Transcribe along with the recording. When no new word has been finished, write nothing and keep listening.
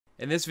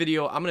In this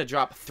video, I'm going to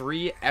drop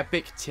 3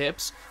 epic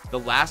tips. The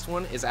last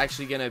one is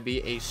actually going to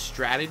be a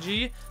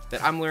strategy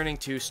that I'm learning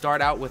to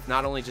start out with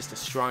not only just a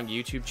strong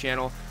YouTube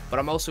channel, but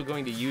I'm also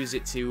going to use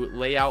it to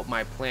lay out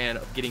my plan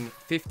of getting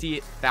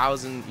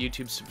 50,000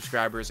 YouTube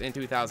subscribers in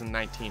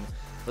 2019.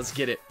 Let's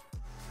get it.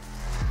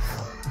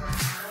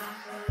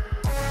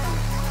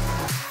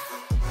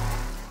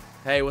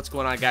 Hey, what's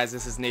going on, guys?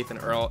 This is Nathan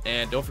Earl,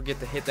 and don't forget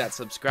to hit that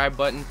subscribe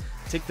button,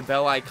 tick the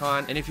bell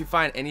icon, and if you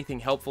find anything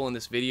helpful in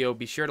this video,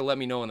 be sure to let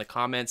me know in the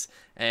comments.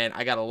 And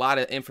I got a lot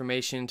of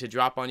information to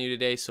drop on you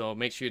today, so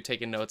make sure you're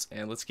taking notes,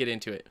 and let's get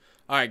into it.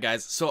 Alright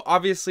guys, so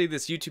obviously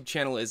this YouTube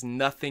channel is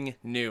nothing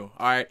new.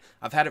 Alright,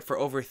 I've had it for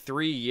over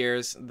 3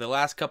 years. The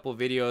last couple of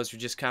videos were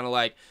just kind of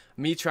like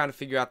me trying to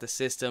figure out the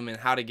system and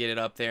how to get it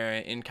up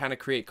there and kind of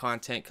create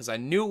content, because I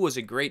knew it was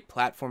a great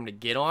platform to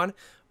get on,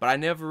 but I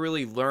never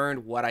really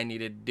learned what I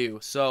needed to do.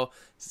 So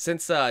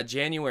since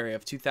January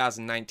of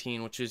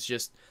 2019, which is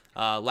just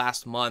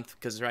last month,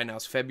 because right now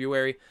it's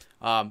February,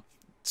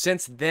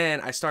 since then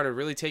I started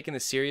really taking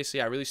this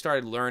seriously. I really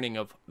started learning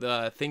of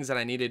the things that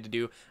I needed to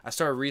do. I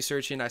started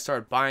researching, I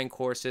started buying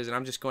courses, and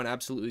I'm just going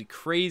absolutely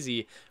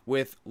crazy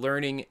with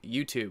learning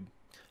YouTube.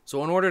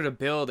 So in order to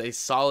build a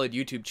solid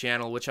YouTube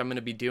channel, which I'm going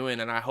to be doing,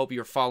 and I hope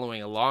you're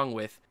following along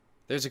with,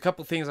 there's a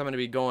couple things I'm going to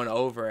be going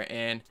over,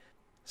 and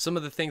some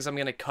of the things I'm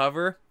going to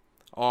cover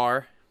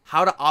are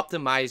how to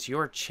optimize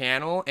your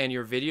channel and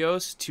your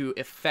videos to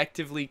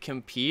effectively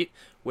compete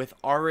with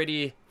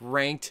already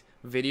ranked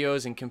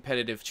videos and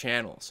competitive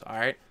channels.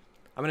 Alright,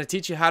 I'm going to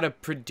teach you how to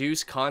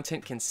produce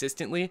content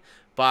consistently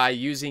by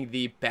using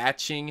the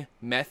batching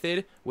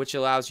method, which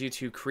allows you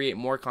to create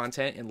more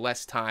content in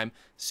less time,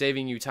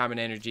 saving you time and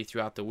energy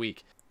throughout the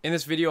week. In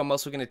this video, I'm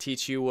also going to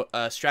teach you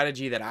a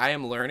strategy that I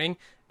am learning,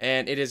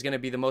 and it is going to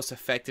be the most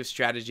effective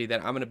strategy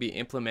that I'm going to be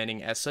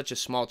implementing as such a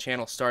small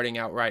channel starting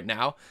out right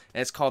now.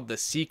 And it's called the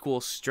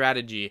sequel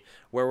strategy,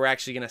 where we're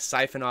actually going to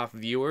siphon off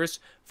viewers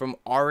from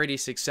already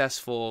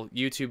successful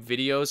YouTube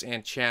videos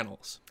and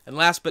channels. And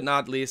last but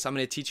not least, I'm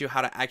going to teach you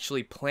how to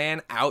actually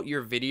plan out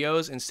your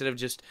videos instead of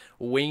just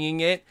winging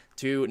it,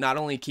 to not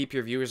only keep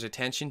your viewers'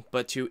 attention,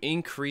 but to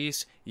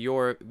increase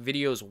your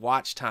videos'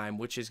 watch time,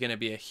 which is going to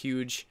be a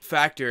huge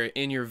factor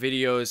in your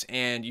videos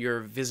and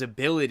your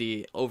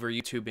visibility over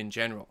YouTube in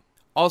general.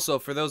 Also,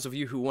 for those of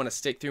you who want to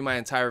stick through my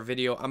entire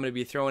video, I'm going to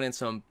be throwing in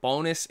some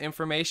bonus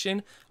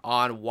information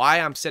on why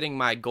I'm setting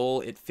my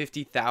goal at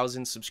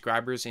 50,000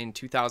 subscribers in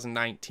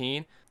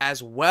 2019,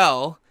 as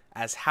well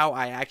as how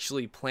I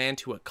actually plan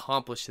to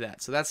accomplish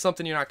that. So that's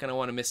something you're not going to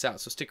want to miss out,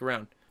 so stick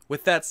around.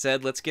 With that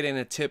said, let's get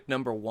into tip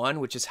number 1,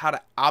 which is how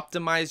to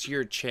optimize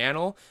your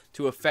channel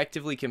to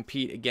effectively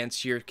compete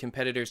against your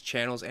competitors'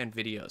 channels and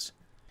videos.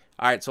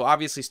 Alright, so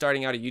obviously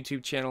starting out a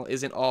YouTube channel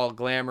isn't all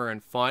glamour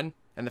and fun,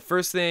 and the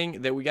first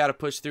thing that we got to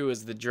push through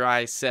is the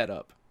dry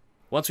setup.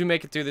 Once we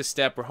make it through this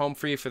step, we're home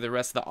free for the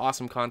rest of the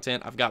awesome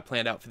content I've got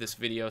planned out for this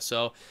video.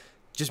 So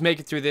just make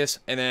it through this,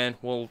 and then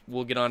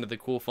we'll get on to the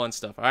cool fun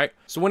stuff. Alright,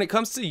 so when it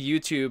comes to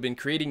YouTube and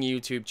creating a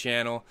YouTube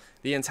channel,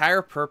 the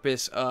entire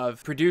purpose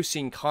of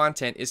producing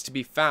content is to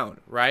be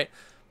found, right?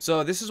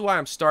 So this is why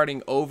I'm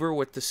starting over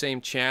with the same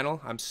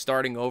channel. I'm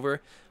starting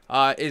over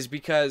is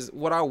because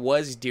what I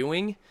was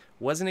doing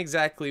wasn't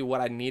exactly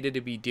what I needed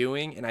to be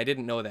doing, and I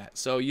didn't know that.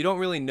 So you don't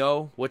really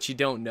know what you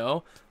don't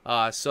know.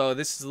 So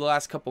this is the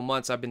last couple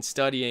months I've been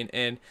studying,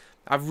 and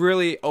I've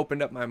really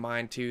opened up my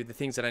mind to the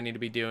things that I need to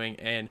be doing,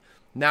 and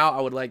now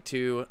I would like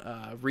to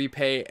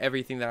repay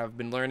everything that I've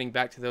been learning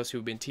back to those who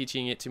have been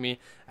teaching it to me,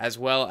 as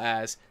well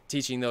as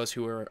teaching those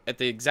who are at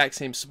the exact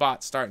same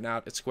spot starting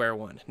out at square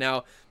one.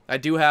 Now, I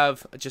do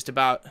have just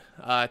about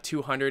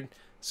 200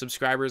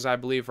 subscribers, I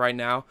believe, right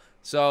now.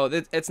 So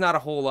it's not a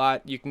whole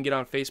lot. You can get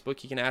on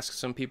Facebook, you can ask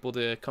some people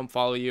to come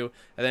follow you,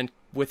 and then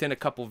within a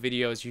couple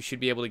videos, you should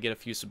be able to get a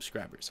few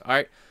subscribers. All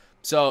right.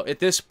 So at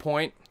this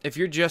point, if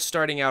you're just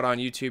starting out on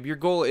YouTube, your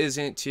goal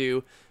isn't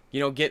to,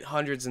 get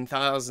hundreds and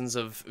thousands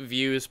of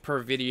views per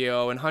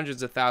video and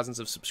hundreds of thousands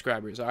of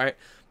subscribers. All right.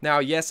 Now,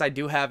 yes, I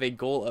do have a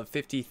goal of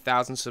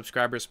 50,000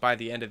 subscribers by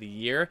the end of the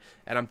year,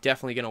 and I'm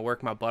definitely going to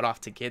work my butt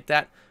off to get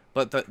that.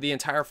 But the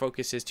entire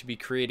focus is to be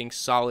creating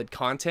solid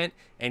content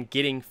and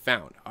getting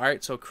found. All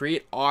right, so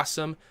create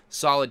awesome,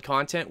 solid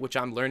content, which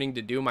I'm learning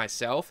to do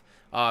myself,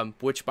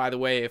 which, by the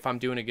way, if I'm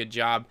doing a good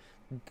job,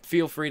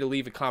 feel free to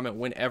leave a comment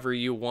whenever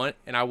you want,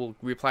 and I will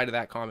reply to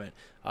that comment.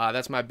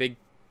 That's my big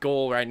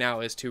goal right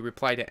now, is to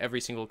reply to every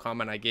single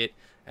comment I get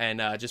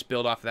and just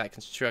build off of that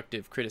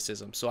constructive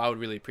criticism. So I would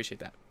really appreciate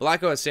that. But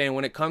like I was saying,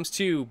 when it comes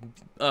to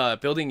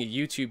building a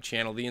YouTube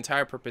channel, the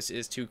entire purpose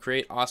is to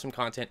create awesome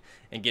content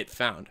and get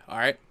found. All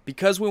right,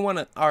 because we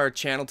want our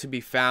channel to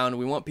be found,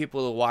 we want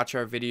people to watch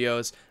our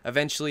videos,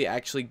 eventually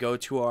actually go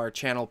to our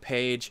channel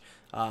page,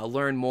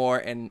 learn more,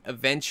 and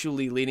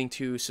eventually leading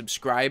to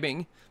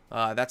subscribing.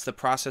 That's the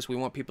process. We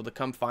want people to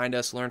come find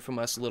us, learn from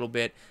us a little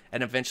bit,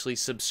 and eventually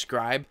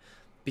subscribe.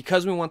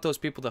 Because we want those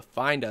people to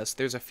find us,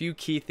 there's a few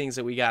key things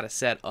that we got to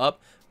set up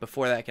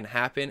before that can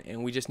happen,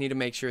 and we just need to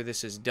make sure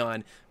this is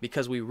done,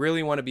 because we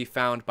really want to be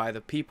found by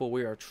the people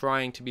we are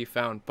trying to be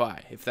found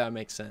by, if that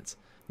makes sense.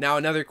 Now,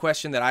 another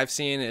question that I've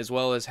seen as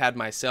well as had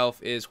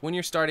myself is, when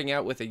you're starting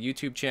out with a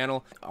YouTube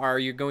channel, are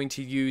you going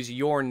to use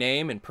your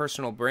name and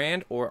personal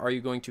brand, or are you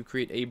going to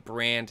create a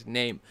brand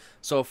name?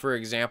 So for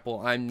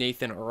example, I'm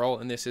Nathan Earl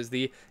and this is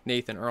the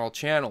Nathan Earl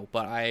channel,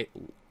 but I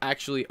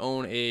actually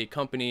own a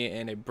company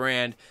and a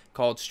brand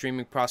called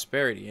Streaming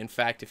Prosperity. In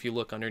fact, if you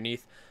look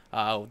underneath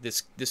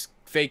this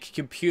fake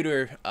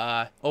computer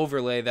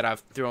overlay that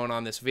I've thrown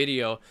on this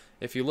video,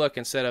 if you look,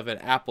 instead of an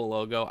Apple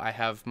logo, I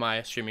have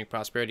my Streaming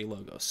Prosperity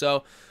logo.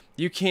 So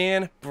you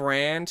can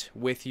brand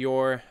with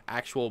your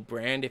actual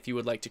brand if you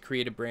would like to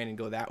create a brand and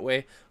go that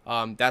way.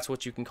 That's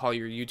what you can call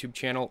your YouTube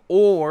channel,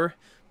 or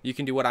you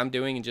can do what I'm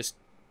doing and just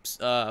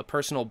a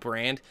personal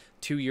brand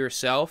to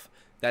yourself.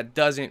 That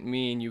doesn't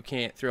mean you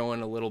can't throw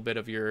in a little bit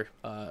of your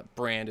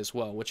brand as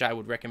well, which I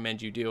would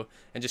recommend you do,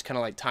 and just kind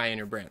of like tie in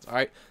your brands. All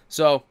right,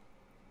 so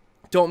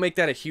don't make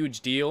that a huge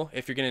deal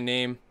if you're gonna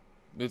name,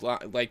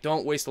 like,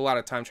 don't waste a lot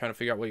of time trying to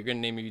figure out what you're gonna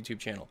name your YouTube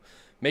channel.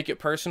 Make it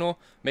personal,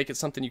 make it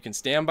something you can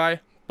stand by,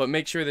 but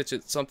make sure that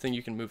it's something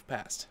you can move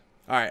past.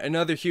 All right,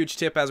 another huge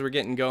tip as we're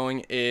getting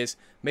going is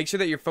make sure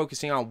that you're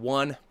focusing on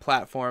one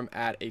platform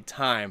at a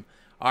time.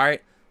 All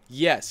right.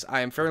 Yes,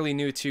 I am fairly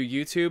new to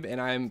YouTube and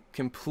I'm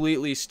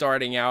completely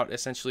starting out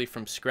essentially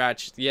from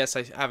scratch. Yes,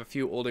 I have a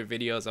few older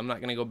videos. I'm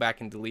not going to go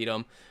back and delete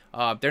them.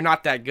 They're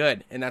not that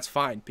good, and that's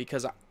fine,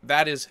 because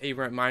that is a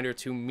reminder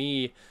to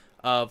me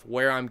of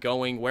where I'm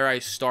going, where I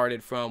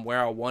started from,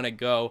 where I want to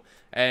go.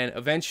 And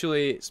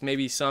eventually,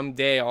 maybe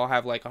someday I'll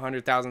have like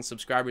 100,000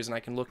 subscribers and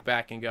I can look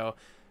back and go,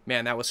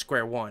 man, that was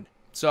square one.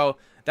 So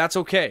that's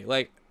okay.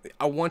 Like,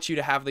 I want you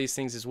to have these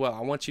things as well. I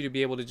want you to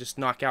be able to just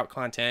knock out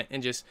content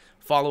and just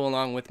follow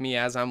along with me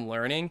as I'm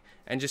learning,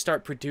 and just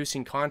start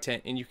producing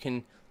content, and you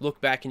can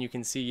look back and you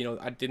can see, you know,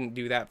 I didn't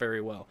do that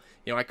very well.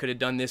 You know, I could have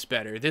done this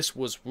better. This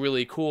was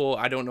really cool.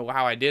 I don't know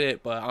how I did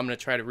it, but I'm going to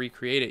try to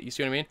recreate it. You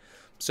see what I mean?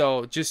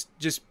 So just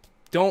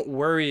don't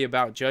worry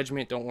about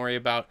judgment. Don't worry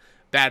about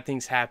bad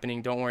things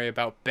happening. Don't worry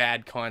about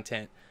bad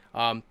content.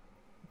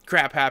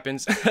 Crap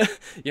happens,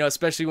 you know,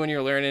 especially when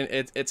you're learning.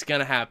 It's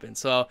gonna happen.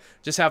 So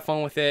just have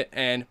fun with it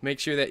and make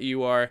sure that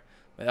you are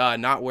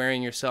not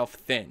wearing yourself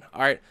thin.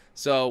 All right,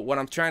 so what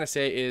I'm trying to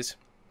say is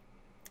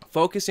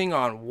focusing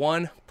on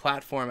one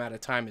platform at a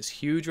time is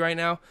huge right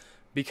now,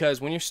 because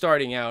when you're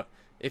starting out,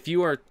 if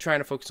you are trying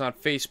to focus on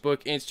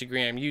Facebook,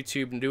 Instagram,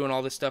 YouTube, and doing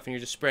all this stuff, and you're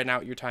just spreading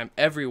out your time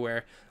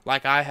everywhere,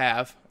 like I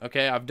have,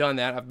 okay, I've done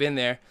that, I've been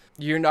there,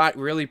 you're not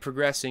really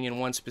progressing in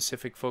one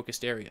specific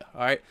focused area.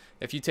 All right,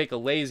 if you take a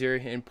laser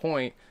and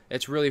point,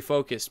 it's really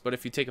focused, but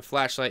if you take a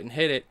flashlight and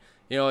hit it,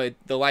 you know,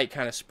 the light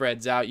kind of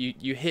spreads out.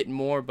 You hit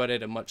more, but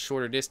at a much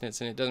shorter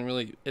distance, and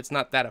it's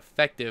not that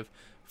effective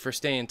for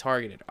staying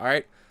targeted. All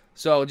right,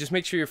 so just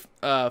make sure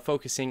you're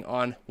focusing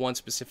on one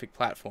specific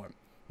platform.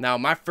 Now,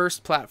 my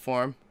first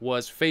platform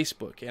was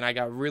Facebook, and I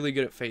got really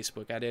good at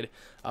Facebook. I did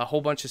a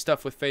whole bunch of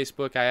stuff with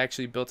Facebook. I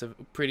actually built a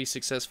pretty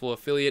successful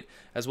affiliate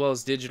as well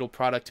as digital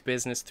product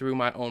business through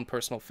my own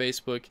personal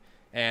Facebook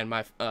and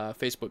my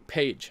Facebook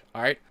page.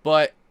 All right,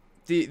 but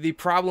the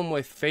problem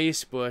with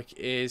Facebook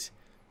is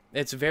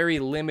it's very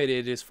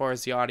limited as far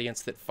as the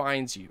audience that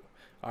finds you.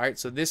 All right,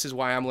 so this is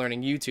why I'm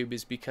learning YouTube,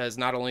 is because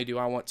not only do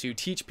I want to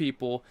teach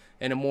people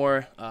in a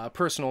more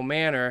personal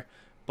manner,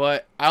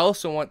 but I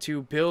also want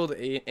to build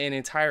an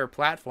entire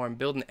platform,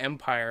 build an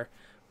empire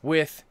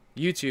with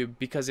YouTube,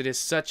 because it is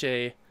such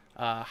a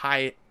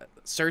high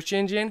search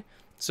engine.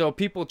 So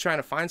people trying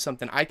to find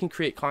something, I can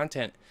create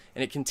content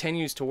and it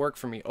continues to work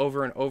for me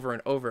over and over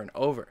and over and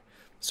over.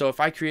 So if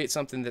I create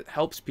something that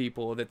helps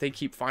people, that they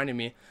keep finding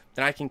me,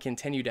 then I can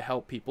continue to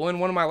help people.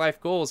 And one of my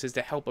life goals is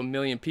to help 1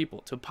 million people,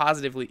 to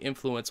positively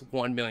influence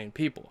 1 million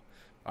people.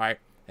 All right,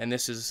 and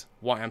this is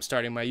why I'm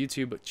starting my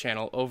YouTube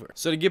channel over.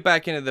 So to get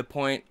back into the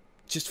point,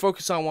 just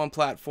focus on one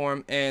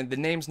platform, and the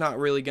name's not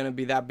really going to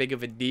be that big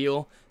of a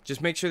deal.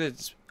 Just make sure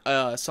that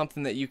it's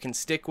something that you can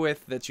stick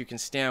with, that you can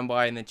stand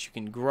by, and that you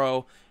can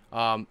grow,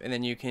 and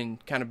then you can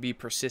kind of be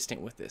persistent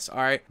with this. All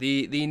right,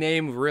 the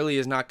name really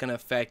is not going to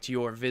affect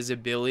your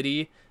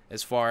visibility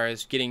as far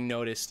as getting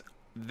noticed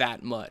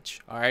that much.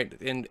 All right,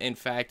 in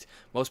fact,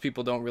 most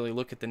people don't really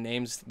look at the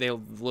names.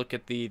 They'll look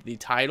at the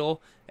title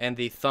and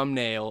the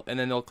thumbnail, and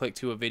then they'll click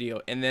to a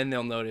video, and then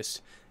they'll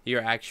notice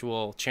your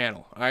actual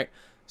channel. All right,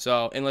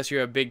 so unless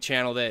you're a big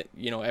channel that,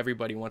 you know,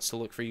 everybody wants to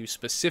look for you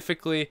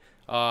specifically,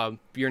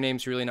 your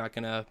name's really not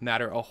going to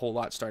matter a whole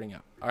lot starting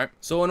out. All right,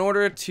 so in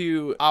order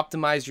to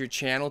optimize your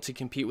channel to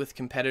compete with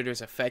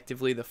competitors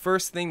effectively, the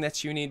first thing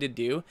that you need to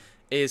do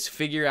is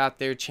figure out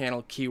their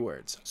channel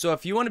keywords. So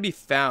if you want to be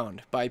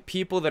found by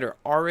people that are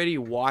already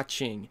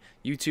watching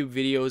YouTube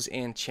videos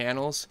and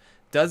channels,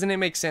 doesn't it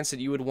make sense that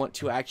you would want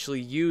to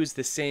actually use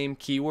the same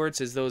keywords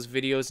as those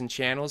videos and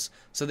channels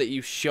so that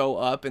you show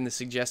up in the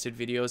suggested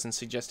videos and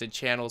suggested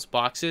channels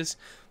boxes?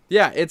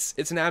 Yeah,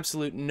 it's an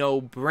absolute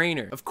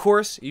no-brainer. Of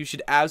course, you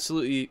should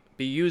absolutely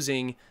be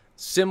using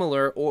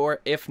similar, or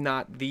if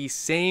not the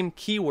same,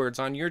 keywords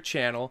on your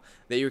channel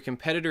that your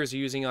competitors are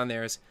using on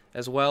theirs,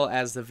 as well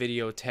as the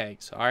video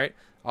tags. All right,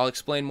 I'll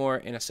explain more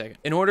in a second.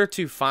 In order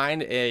to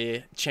find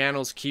a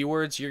channel's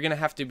keywords, you're going to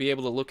have to be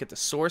able to look at the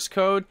source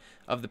code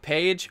of the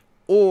page,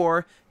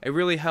 or a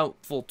really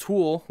helpful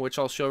tool, which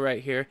I'll show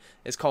right here,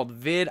 is called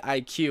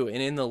vidIQ.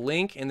 And in the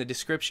link in the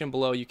description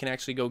below, you can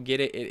actually go get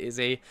it. It is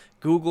a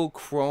Google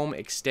Chrome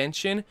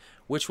extension,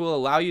 which will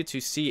allow you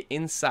to see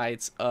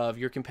insights of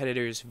your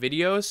competitors'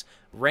 videos,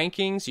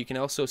 rankings. You can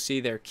also see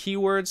their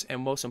keywords,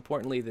 and most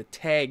importantly, the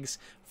tags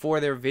for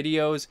their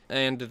videos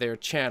and their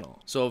channel.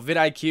 So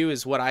vidIQ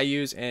is what I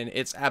use, and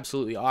it's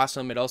absolutely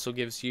awesome. It also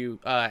gives you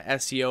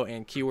SEO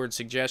and keyword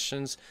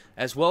suggestions,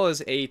 as well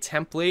as a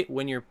template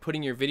when you're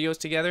putting your videos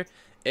together.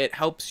 It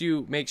helps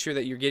you make sure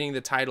that you're getting the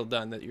title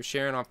done, that you're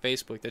sharing on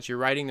Facebook, that you're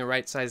writing the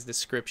right size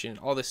description,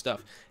 all this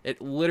stuff.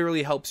 It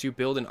literally helps you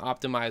build and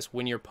optimize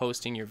when you're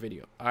posting your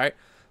video. All right,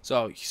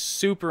 so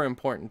super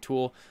important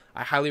tool.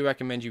 I highly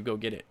recommend you go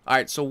get it. All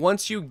right, so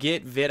once you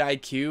get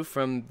vidIQ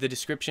from the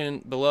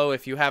description below,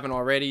 if you haven't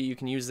already, you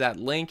can use that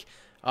link.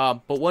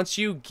 But once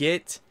you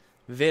get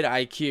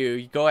vidIQ,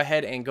 you go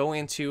ahead and go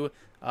into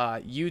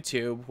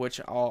YouTube, which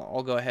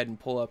I'll go ahead and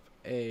pull up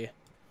a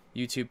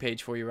YouTube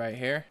page for you right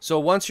here. So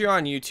once you're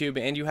on YouTube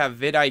and you have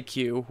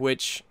vidIQ,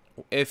 which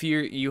if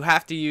you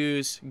have to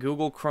use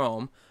Google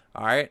Chrome,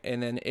 all right,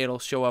 and then it'll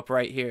show up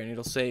right here and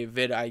it'll say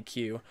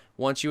vidIQ.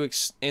 Once you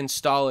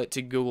install it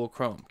to Google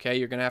Chrome, okay,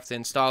 you're gonna have to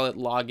install it,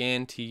 log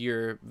in to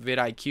your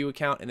vidIQ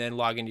account, and then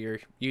log into your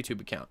YouTube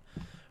account.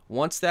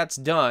 Once that's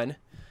done,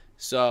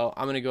 so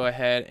I'm gonna go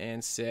ahead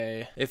and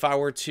say, if I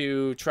were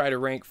to try to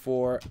rank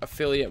for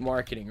affiliate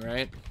marketing,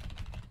 right,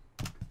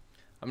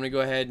 I'm gonna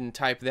go ahead and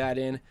type that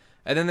in,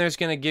 and then there's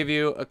gonna give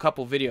you a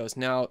couple videos.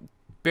 Now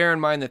bear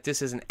in mind that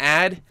this is an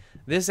ad.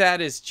 This ad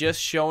is just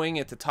showing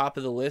at the top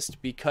of the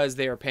list because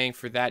they are paying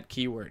for that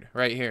keyword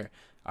right here.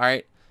 All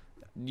right,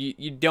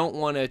 you don't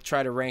want to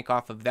try to rank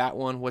off of that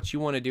one. What you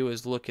want to do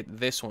is look at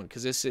this one,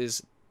 because this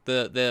is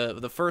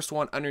the first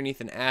one underneath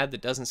an ad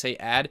that doesn't say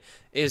ad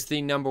is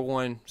the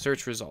 #1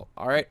 search result.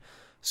 All right,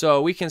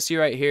 so we can see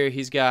right here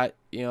he's got,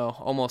 you know,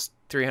 almost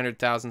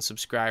 300,000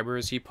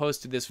 subscribers. He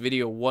posted this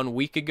video 1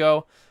 week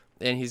ago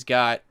and he's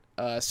got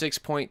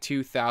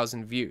 6.2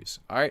 thousand views.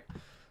 All right,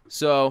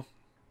 so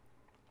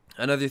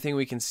another thing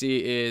we can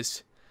see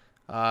is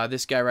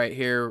this guy right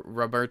here,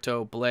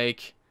 Roberto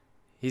Blake.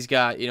 He's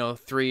got, you know,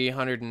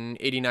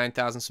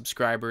 389,000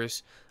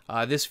 subscribers.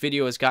 This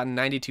video has gotten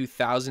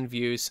 92,000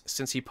 views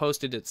since he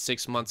posted it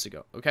 6 months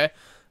ago. Okay,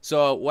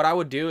 so what I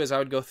would do is I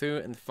would go through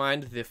and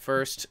find the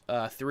first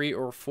 3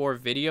 or 4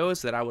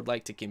 videos that I would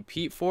like to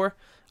compete for,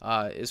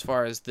 as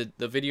far as the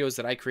videos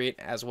that I create,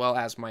 as well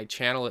as my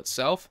channel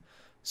itself.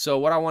 So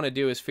what I want to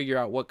do is figure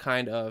out what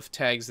kind of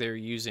tags they're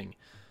using.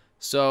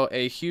 So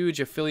a huge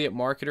affiliate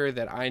marketer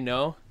that I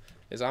know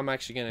is, I'm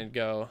actually going to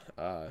go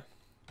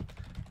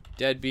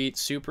Deadbeat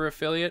Super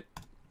Affiliate,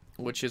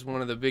 which is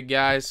one of the big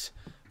guys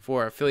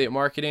for affiliate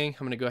marketing.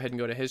 I'm going to go ahead and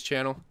go to his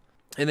channel.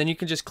 And then you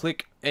can just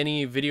click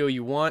any video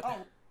you want.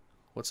 Oh.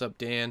 What's up,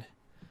 Dan?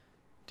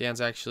 Dan's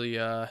actually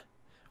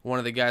one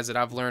of the guys that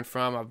I've learned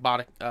from. I've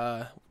bought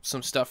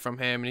some stuff from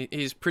him, and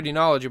he's pretty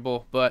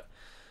knowledgeable. But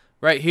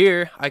right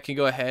here, I can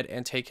go ahead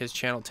and take his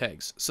channel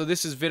tags. So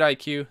this is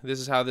vidIQ. This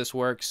is how this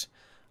works.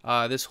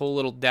 This whole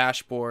little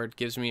dashboard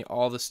gives me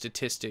all the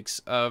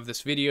statistics of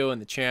this video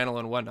and the channel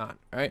and whatnot,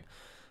 right?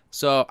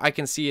 So I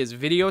can see his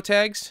video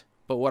tags,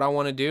 but what I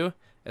want to do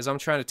is I'm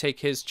trying to take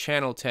his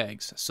channel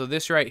tags. So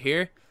this right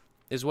here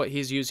is what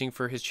he's using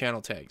for his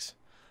channel tags.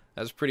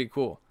 That's pretty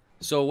cool.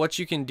 So what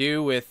you can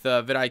do with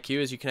vidIQ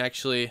is you can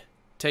actually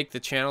take the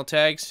channel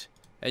tags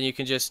and you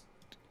can just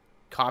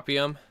copy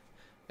them.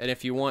 And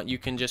if you want, you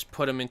can just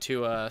put them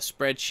into a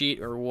spreadsheet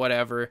or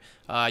whatever.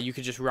 You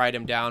could just write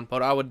them down,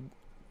 but I would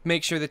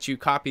make sure that you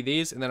copy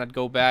these, and then I'd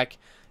go back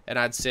and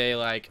I'd say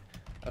like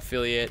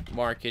affiliate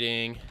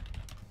marketing.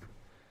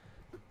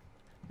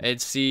 I'd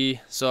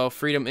see, so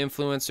freedom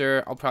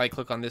influencer, I'll probably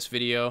click on this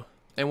video.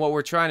 And what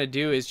we're trying to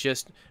do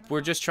is we're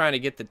just trying to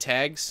get the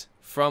tags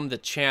from the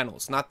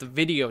channels, not the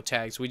video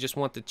tags. We just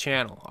want the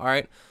channel. All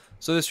right,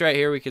 so this right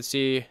here, we can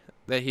see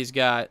that he's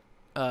got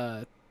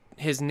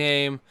his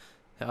name,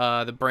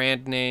 the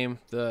brand name,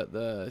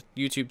 the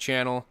YouTube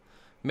channel,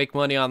 make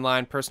money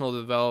online, personal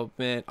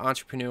development,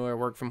 entrepreneur,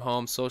 work from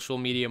home, social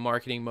media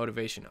marketing,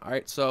 motivation. All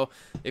right, so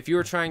if you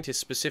were trying to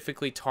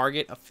specifically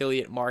target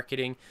affiliate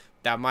marketing,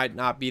 that might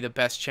not be the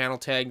best channel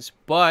tags,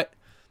 but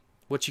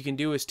what you can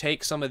do is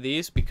take some of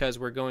these, because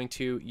we're going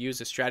to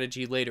use a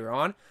strategy later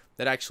on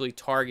that actually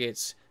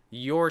targets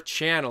your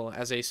channel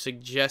as a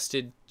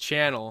suggested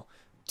channel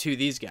to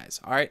these guys.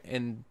 All right,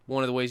 and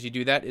one of the ways you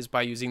do that is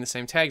by using the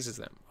same tags as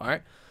them. All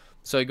right,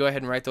 so you go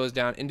ahead and write those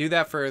down and do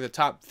that for the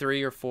top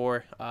 3 or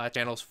 4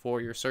 channels for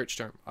your search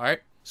term. All right,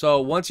 so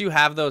once you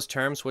have those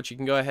terms, what you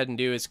can go ahead and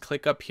do is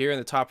click up here in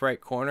the top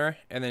right corner,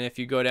 and then if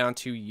you go down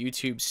to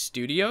YouTube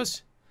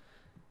Studios,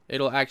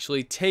 it'll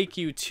actually take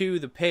you to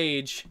the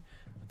page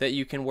that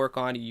you can work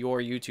on your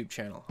YouTube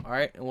channel. All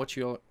right, and what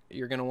you're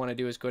going to want to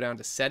do is go down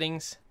to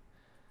settings,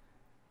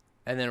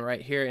 and then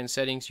right here in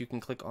settings you can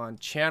click on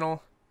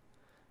channel,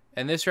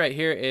 and this right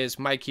here is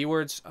my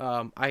keywords.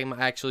 I'm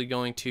actually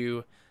going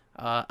to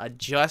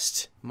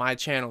adjust my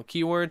channel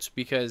keywords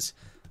because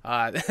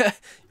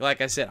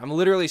like I said, I'm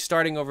literally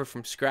starting over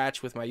from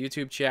scratch with my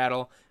YouTube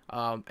channel,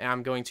 and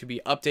I'm going to be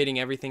updating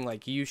everything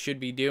like you should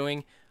be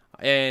doing,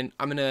 and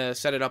I'm gonna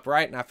set it up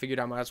right, and I figured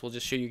I might as well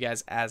just show you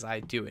guys as I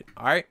do it.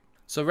 All right,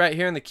 so right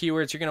here in the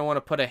keywords, you're gonna want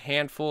to put a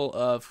handful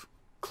of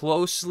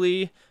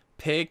closely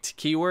picked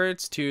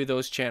keywords to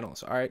those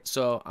channels. All right,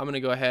 so I'm gonna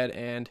go ahead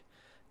and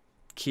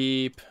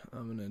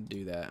I'm gonna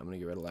do that. I'm gonna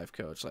get rid of life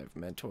coach, life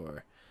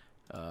mentor,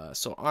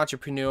 so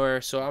entrepreneur.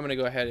 So I'm gonna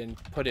go ahead and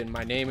put in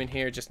my name in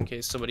here just in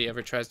case somebody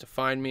ever tries to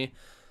find me.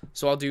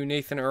 So I'll do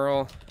Nathan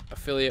Earl,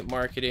 affiliate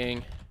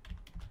marketing.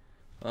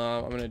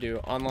 I'm gonna do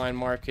online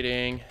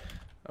marketing.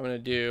 I'm gonna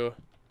do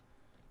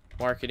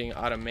marketing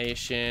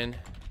automation,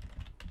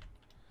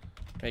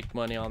 make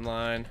money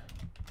online,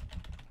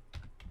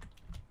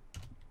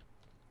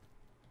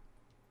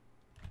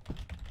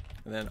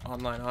 and then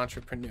online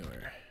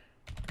entrepreneur.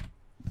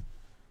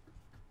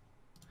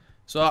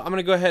 So I'm going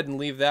to go ahead and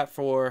leave that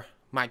for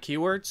my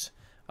keywords.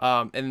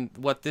 And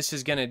what this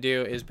is going to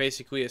do is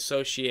basically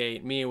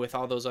associate me with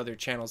all those other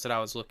channels that I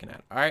was looking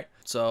at. All right.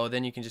 So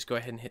then you can just go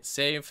ahead and hit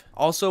save.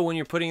 Also, when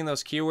you're putting in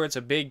those keywords,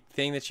 a big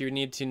thing that you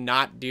need to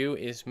not do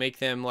is make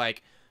them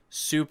like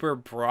super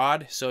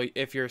broad. So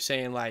if you're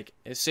saying like,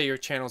 say your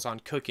channel's on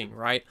cooking,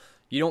 right?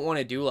 You don't want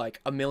to do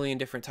like a million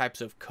different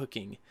types of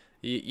cooking.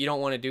 You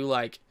don't want to do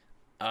like,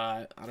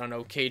 I don't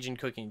know, Cajun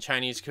cooking,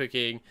 Chinese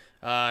cooking,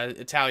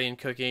 Italian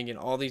cooking, and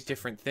all these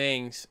different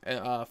things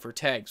for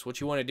tags.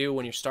 What you want to do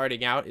when you're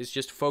starting out is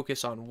just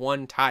focus on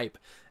one type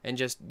and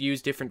just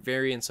use different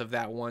variants of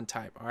that one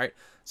type. All right.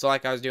 So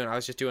like I was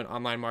just doing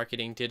online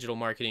marketing, digital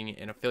marketing,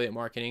 and affiliate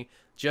marketing,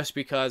 just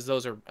because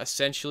those are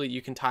essentially,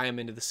 you can tie them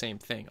into the same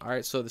thing. All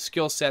right. So the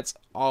skill sets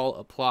all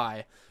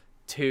apply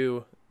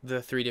to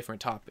the 3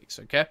 different topics.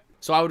 Okay.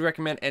 So I would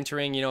recommend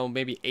entering, you know,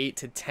 maybe 8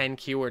 to 10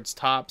 keywords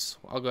tops.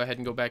 I'll go ahead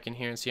and go back in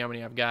here and see how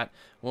many I've got.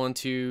 1,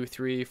 2,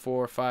 3,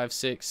 4, 5,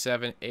 6,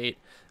 7, 8.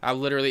 I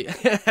literally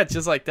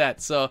just like that.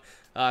 So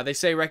they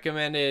say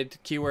recommended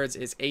keywords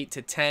is 8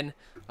 to 10.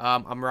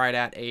 I'm right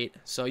at 8.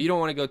 So you don't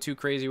want to go too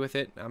crazy with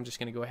it. I'm just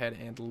going to go ahead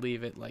and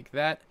leave it like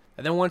that.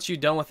 And then once you're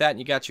done with that and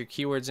you got your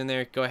keywords in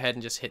there, go ahead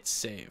and just hit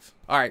save.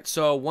 All right,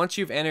 so once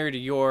you've entered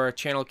your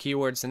channel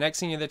keywords, the next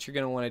thing that you're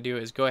going to want to do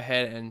is go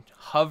ahead and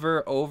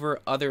hover over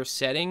other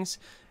settings,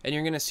 and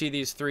you're going to see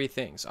these 3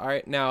 things. All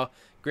right, now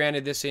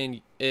granted, this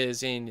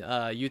is in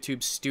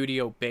YouTube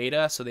Studio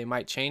Beta, so they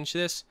might change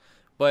this,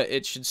 but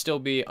it should still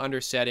be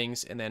under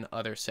settings and then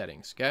other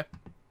settings. Okay,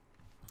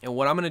 and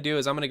what I'm going to do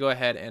is I'm going to go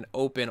ahead and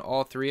open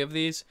all 3 of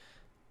these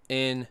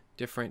in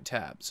different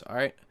tabs. All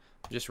right,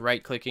 just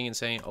right clicking and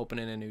saying open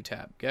in a new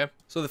tab. Okay,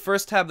 so the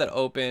first tab that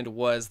opened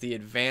was the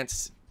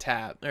advanced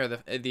tab, or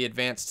the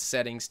advanced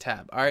settings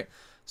tab. All right,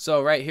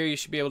 so right here you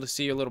should be able to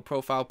see your little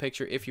profile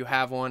picture if you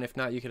have one. If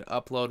not, you can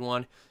upload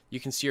one. You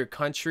can see your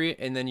country,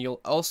 and then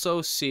you'll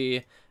also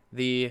see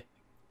the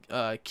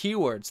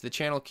keywords, the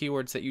channel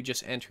keywords that you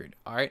just entered.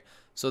 All right,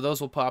 so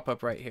those will pop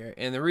up right here.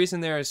 And the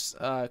reason there's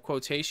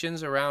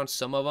quotations around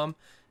some of them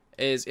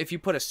is if you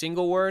put a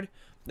single word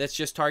that's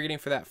just targeting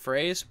for that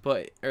phrase,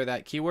 or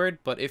that keyword,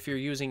 but if you're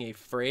using a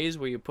phrase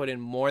where you put in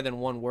more than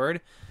one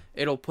word,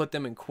 it'll put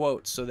them in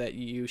quotes so that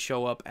you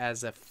show up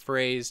as a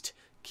phrased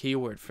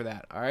keyword for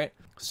that. All right,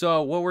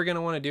 so what we're going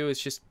to want to do is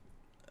just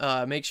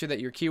make sure that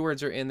your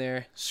keywords are in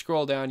there.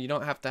 Scroll down. You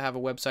don't have to have a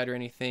website or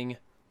anything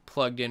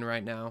plugged in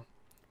right now,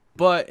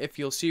 but if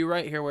you'll see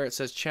right here where it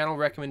says channel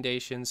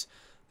recommendations,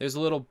 there's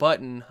a little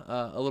button,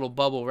 a little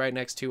bubble right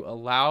next to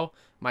allow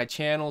my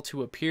channel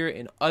to appear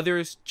in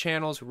others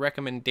channels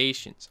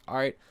recommendations. All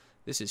right,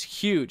 this is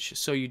huge,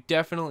 so you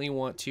definitely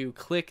want to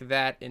click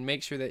that and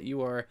make sure that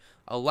you are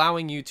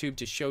allowing YouTube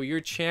to show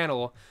your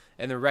channel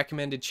and the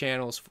recommended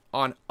channels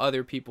on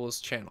other people's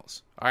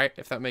channels. All right,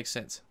 if that makes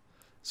sense.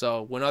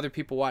 So when other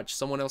people watch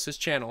someone else's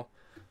channel,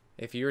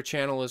 if your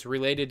channel is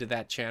related to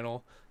that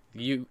channel,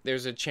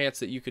 there's a chance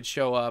that you could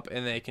show up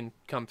and they can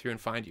come through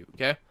and find you.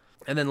 Okay,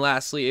 and then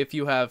lastly, if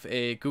you have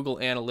a Google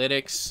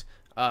Analytics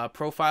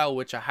profile,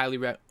 which I highly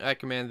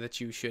recommend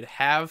that you should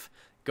have,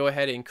 go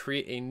ahead and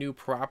create a new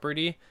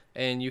property,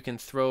 and you can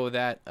throw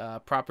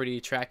that property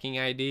tracking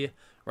ID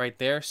right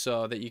there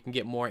so that you can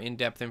get more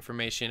in-depth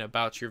information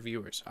about your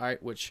viewers. All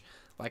right, which,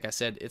 like I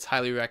said, it's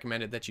highly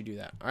recommended that you do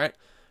that. All right,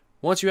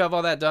 once you have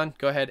all that done,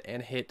 go ahead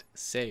and hit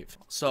save.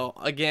 So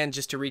again,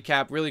 just to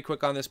recap really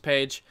quick on this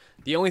page,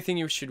 the only thing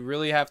you should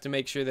really have to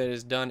make sure that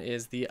is done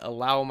is the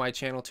allow my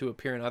channel to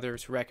appear in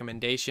others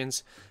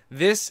recommendations.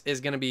 This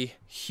is going to be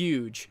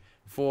huge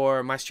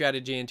for my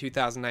strategy in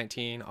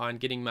 2019 on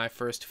getting my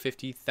first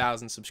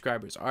 50,000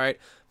 subscribers. All right,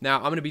 now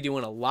I'm going to be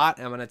doing a lot.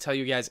 I'm going to tell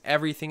you guys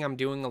everything I'm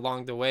doing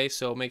along the way,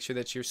 so make sure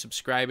that you're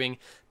subscribing,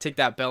 tick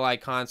that bell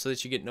icon so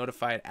that you get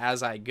notified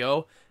as I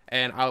go.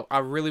 And I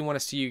really want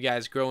to see you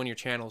guys grow in your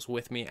channels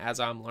with me as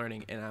I'm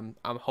learning, and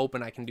I'm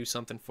hoping I can do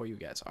something for you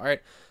guys. All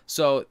right,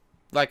 so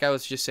like I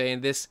was just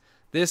saying, this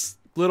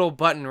little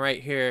button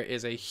right here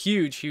is a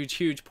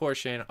huge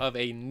portion of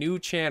a new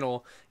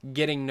channel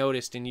getting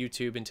noticed in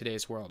YouTube in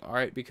today's world. All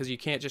right, because you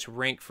can't just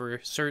rank for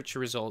search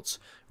results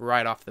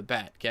right off the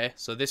bat. Okay,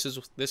 so this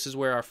is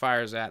where our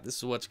fire's at. This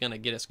is what's gonna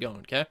get us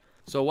going. Okay,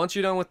 so once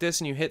you're done with this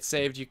and you hit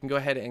saved, you can go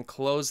ahead and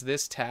close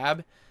this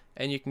tab,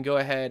 and you can go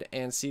ahead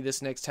and see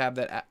this next tab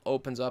that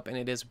opens up, and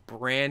it is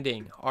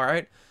branding. All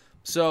right.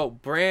 So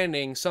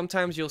branding,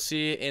 sometimes you'll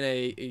see in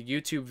a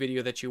YouTube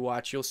video that you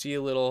watch, you'll see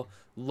a little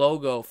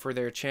logo for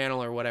their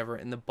channel or whatever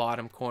in the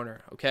bottom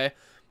corner. Okay,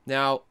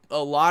 now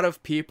a lot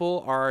of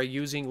people are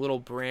using little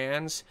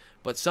brands,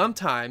 but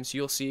sometimes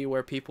you'll see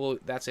where people,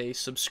 that's a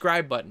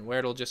subscribe button where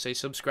it'll just say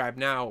subscribe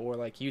now, or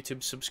like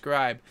YouTube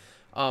subscribe.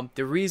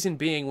 The reason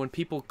being, when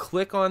people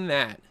click on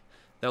that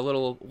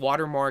little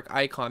watermark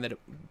icon that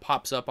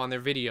pops up on their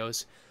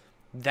videos,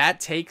 that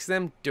takes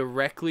them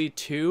directly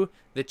to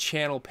the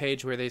channel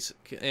page where they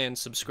can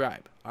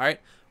subscribe. All right,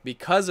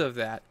 because of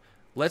that,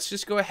 let's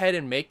just go ahead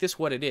and make this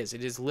what it is.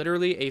 It is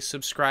literally a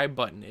subscribe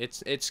button.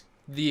 It's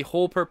the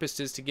whole purpose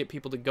is to get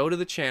people to go to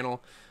the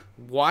channel,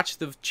 watch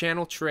the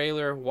channel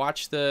trailer,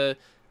 watch the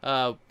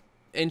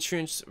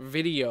entrance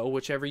video,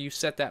 whichever you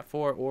set that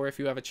for, or if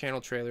you have a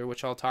channel trailer,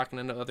 which I'll talk in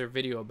another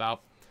video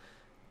about.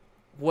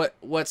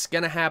 What's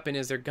gonna happen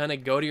is they're gonna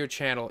go to your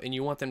channel and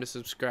you want them to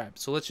subscribe.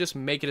 So let's just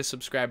make it a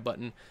subscribe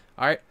button.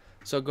 All right,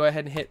 so go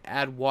ahead and hit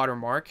add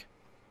watermark,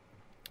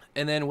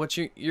 and then what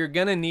you're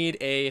gonna need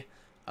a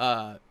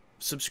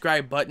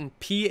subscribe button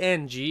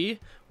PNG,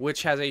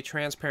 which has a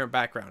transparent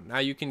background. Now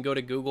you can go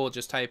to Google,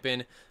 just type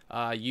in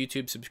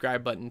YouTube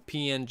subscribe button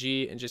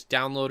PNG and just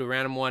download a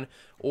random one,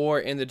 or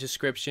in the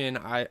description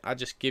I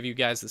just give you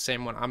guys the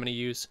same one I'm gonna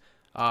use.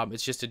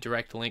 It's just a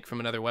direct link from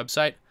another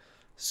website.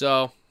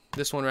 So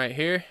this one right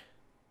here,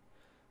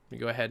 we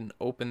go ahead and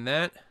open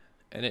that,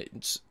 and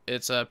it's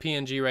a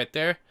PNG right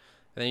there,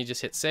 and then you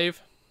just hit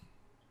save,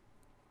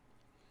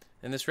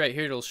 and this right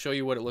here, it'll show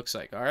you what it looks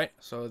like. All right,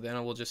 so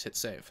then we'll just hit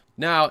save.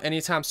 Now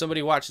anytime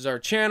somebody watches our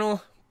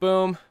channel,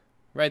 boom,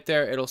 right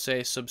there it'll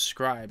say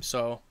subscribe,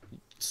 so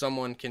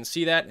someone can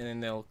see that and then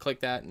they'll click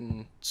that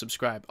and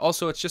subscribe.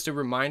 Also, it's just a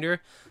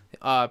reminder,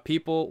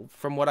 people,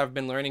 from what I've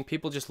been learning,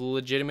 people just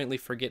legitimately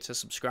forget to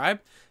subscribe.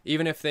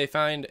 Even if they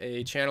find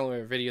a channel or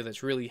a video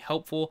that's really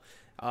helpful,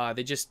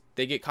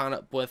 they get caught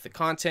up with the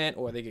content,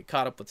 or they get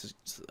caught up with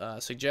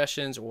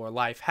suggestions, or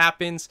life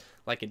happens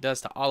like it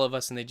does to all of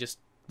us, and they just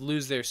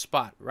lose their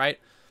spot, right?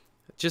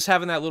 Just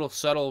having that little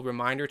subtle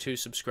reminder to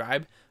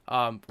subscribe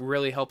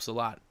really helps a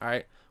lot. All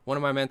right, one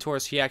of my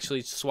mentors, he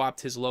actually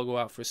swapped his logo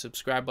out for a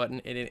subscribe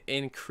button, and it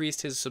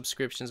increased his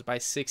subscriptions by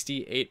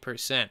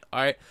 68%.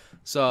 All right,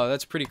 so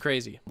that's pretty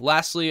crazy.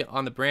 Lastly,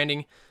 on the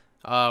branding,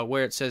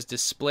 where it says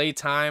display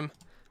time,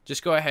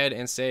 just go ahead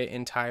and say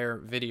entire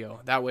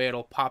video. That way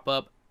it'll pop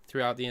up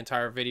throughout the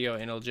entire video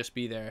and it'll just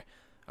be there.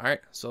 All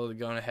right, so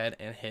going ahead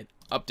and hit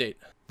update.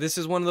 This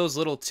is one of those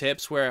little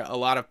tips where a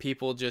lot of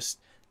people just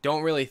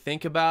don't really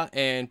think about,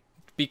 and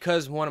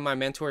because one of my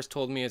mentors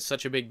told me it's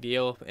such a big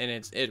deal and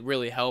it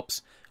really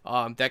helps,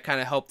 that kind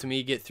of helped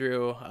me get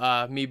through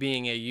me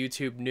being a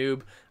YouTube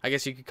noob. I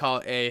guess you could call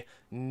it a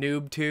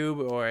noob tube,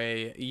 or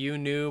a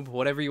noob,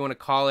 whatever you want to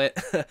call it.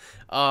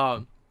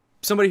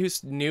 Somebody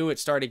who's new at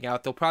starting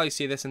out, they'll probably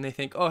see this and they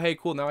think, oh hey,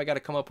 cool, now I got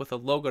to come up with a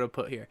logo to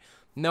put here.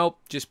 Nope,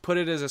 just put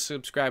it as a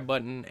subscribe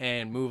button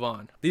and move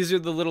on. These are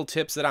the little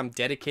tips that I'm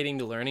dedicating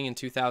to learning in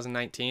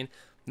 2019.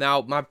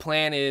 Now, my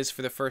plan is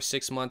for the first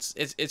 6 months,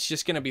 it's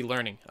just going to be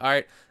learning. All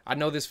right, I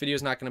know this video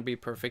is not going to be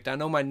perfect. I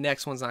know my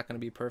next one's not going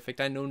to be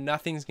perfect. I know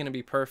nothing's going to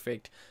be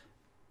perfect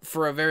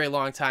for a very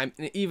long time.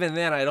 And even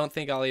then, I don't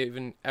think I'll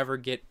even ever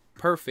get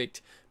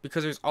perfect,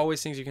 because there's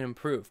always things you can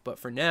improve. But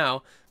for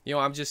now, you know,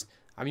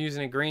 I'm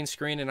using a green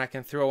screen, and I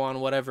can throw on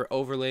whatever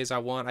overlays I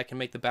want. I can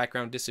make the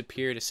background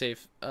disappear to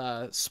save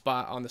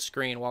spot on the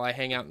screen while I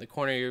hang out in the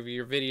corner of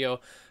your video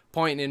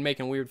pointing and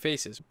making weird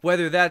faces.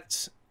 Whether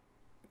that's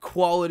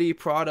quality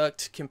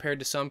product compared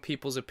to some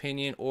people's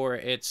opinion, or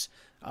it's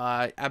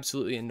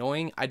absolutely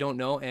annoying, I don't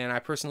know, and I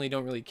personally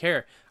don't really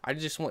care. I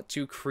just want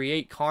to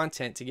create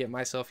content to get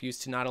myself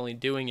used to not only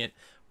doing it,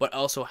 but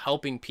also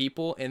helping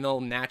people, and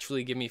they'll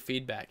naturally give me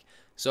feedback.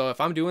 So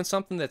if I'm doing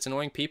something that's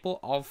annoying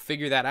people, I'll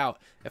figure that out.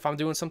 If I'm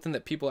doing something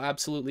that people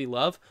absolutely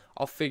love,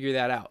 I'll figure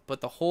that out.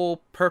 But the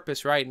whole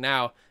purpose right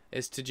now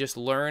is to just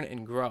learn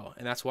and grow,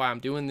 and that's why I'm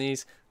doing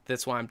these.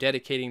 That's why I'm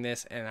dedicating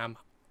this, and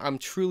I'm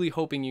truly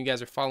hoping you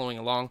guys are following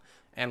along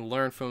and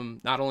learn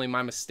from not only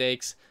my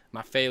mistakes,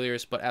 my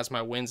failures, but as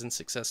my wins and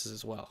successes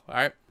as well. All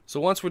right, so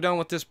once we're done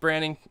with this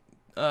branding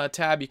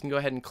tab, you can go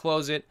ahead and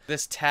close it.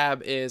 This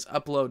tab is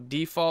upload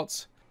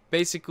defaults.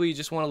 Basically, you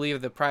just want to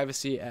leave the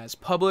privacy as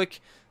public.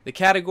 The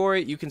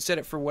category, you can set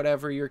it for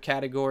whatever your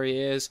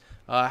category is,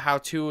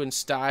 how-to and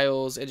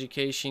styles,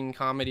 education,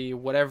 comedy,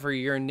 whatever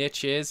your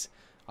niche is.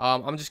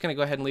 I'm just going to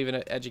go ahead and leave it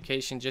at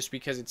education, just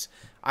because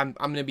I'm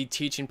going to be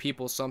teaching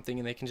people something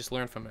and they can just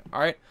learn from it. All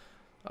right.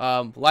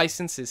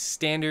 License is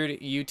standard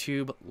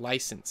YouTube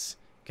license.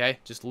 Okay.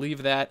 Just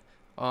leave that.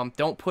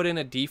 Don't put in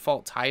a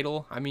default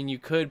title. I mean, you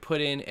could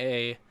put in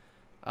a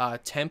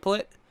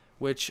template,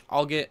 which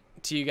I'll get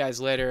to you guys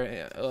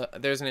later.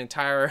 There's an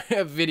entire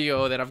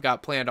video that I've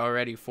got planned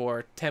already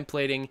for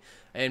templating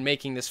and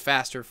making this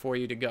faster for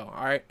you to go.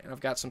 All right, and I've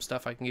got some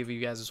stuff I can give you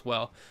guys as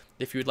well.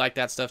 If you would like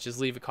that stuff, just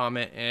leave a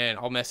comment and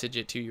I'll message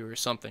it to you or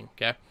something.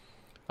 Okay.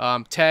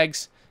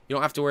 Tags, you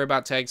don't have to worry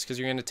about tags because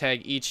you're going to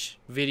tag each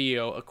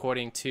video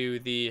according to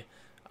the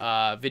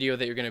video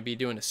that you're going to be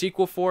doing a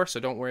sequel for. So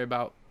don't worry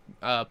about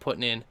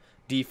putting in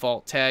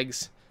default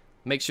tags.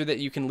 Make sure that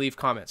you can leave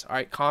comments. All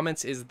right,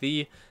 comments is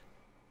the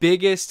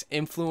biggest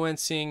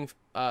influencing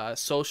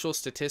social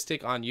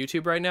statistic on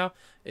YouTube right now,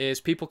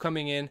 is people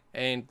coming in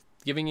and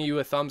giving you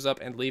a thumbs up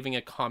and leaving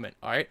a comment.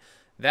 All right,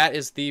 that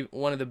is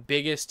one of the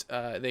biggest,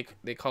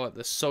 they call it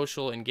the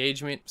social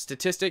engagement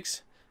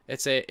statistics.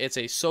 It's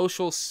a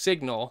social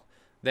signal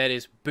that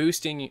is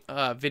boosting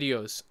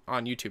videos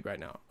on YouTube right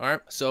now. All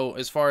right, so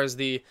as far as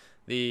the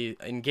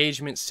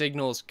engagement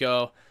signals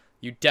go,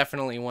 you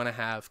definitely want to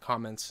have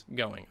comments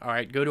going. All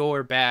right, good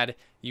or bad,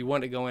 you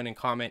want to go in and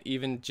comment.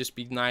 Even just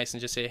be nice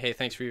and just say, hey,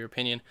 thanks for your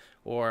opinion,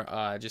 or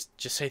just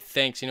say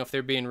thanks. You know, if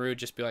they're being rude,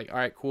 just be like, all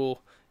right,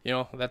 cool. You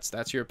know,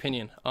 that's your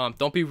opinion.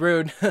 Don't be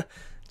rude.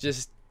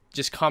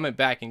 just comment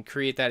back and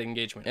create that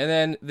engagement. And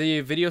then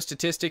the video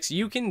statistics,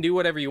 you can do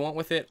whatever you want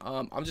with it.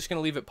 I'm just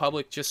gonna leave it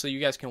public just so you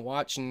guys can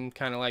watch and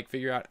kind of like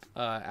figure out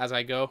as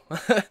I go.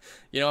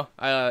 You know,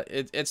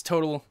 it's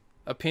total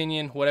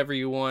opinion, whatever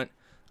you want.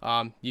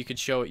 You could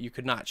show it, you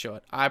could not show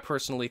it. I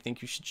personally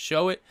think you should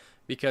show it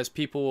because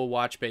people will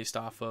watch based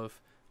off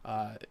of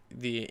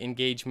the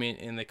engagement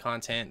and the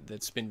content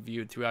that's been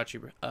viewed throughout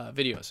your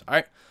videos. All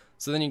right,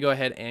 so then you go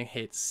ahead and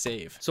hit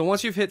save. So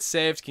once you've hit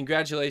save,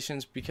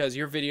 congratulations, because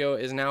your video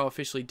is now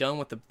officially done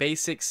with the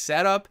basic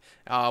setup.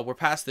 We're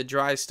past the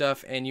dry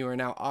stuff and you are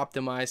now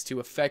optimized to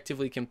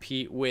effectively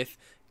compete with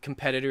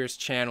competitors'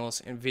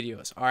 channels and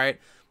videos. All right,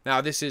 now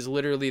this is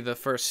literally the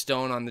first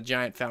stone on the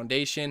giant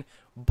foundation,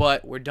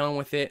 but we're done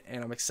with it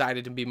and I'm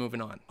excited to be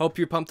moving on. Hope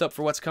you're pumped up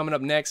for what's coming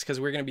up next, because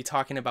we're going to be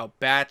talking about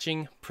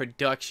batching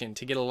production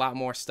to get a lot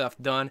more stuff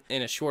done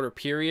in a shorter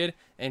period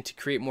and to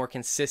create more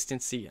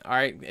consistency. All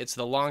right, it's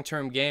the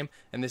long-term game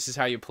and this is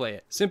how you play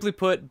it. Simply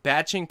put,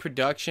 batching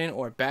production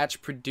or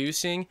batch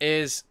producing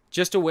is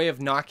just a way of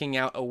knocking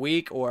out a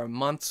week or a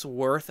month's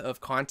worth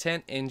of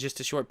content in just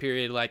a short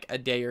period, like a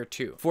day or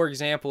two. For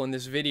example, in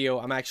this video,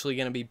 I'm actually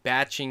going to be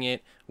batching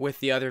it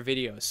with the other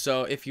videos.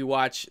 So if you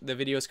watch the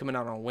videos coming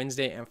out on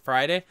Wednesday and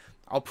Friday,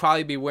 I'll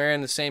probably be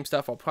wearing the same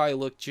stuff. I'll probably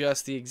look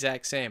just the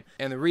exact same.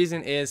 And the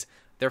reason is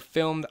they're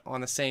filmed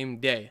on the same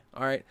day.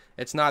 All right,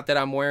 it's not that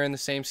I'm wearing the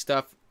same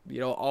stuff, you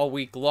know, all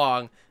week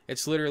long.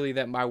 It's literally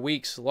that my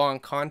week's long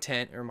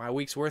content or my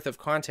week's worth of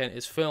content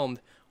is filmed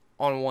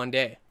on one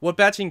day. What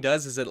batching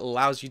does is it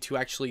allows you to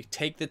actually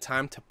take the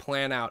time to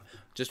plan out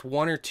just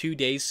 1 or 2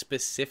 days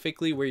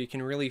specifically where you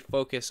can really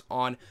focus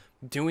on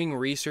doing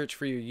research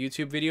for your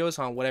YouTube videos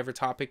on whatever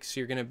topics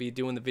you're going to be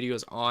doing the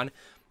videos on,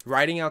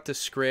 writing out the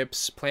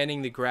scripts,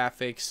 planning the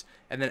graphics,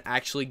 and then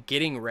actually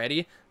getting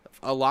ready.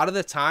 A lot of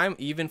the time,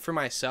 even for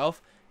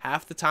myself,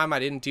 half the time I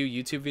didn't do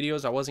YouTube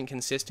videos. I wasn't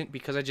consistent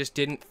because I just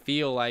didn't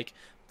feel like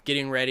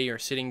getting ready or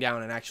sitting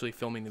down and actually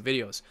filming the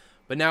videos.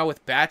 But now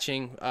with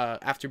batching,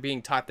 after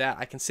being taught that,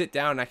 I can sit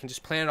down and I can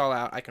just plan it all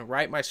out. I can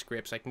write my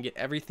scripts. I can get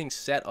everything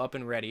set up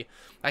and ready.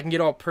 I can get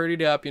all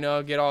prettied up, you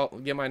know,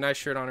 get my nice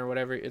shirt on or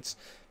whatever. It's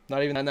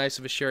not even that nice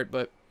of a shirt,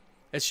 but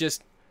it's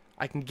just,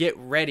 I can get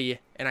ready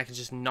and I can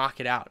just knock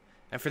it out.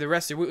 And for the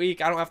rest of the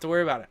week, I don't have to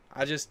worry about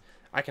it.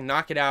 I can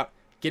knock it out,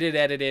 get it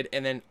edited,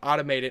 and then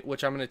automate it,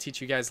 which I'm going to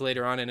teach you guys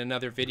later on in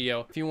another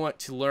video. If you want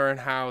to learn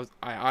how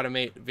I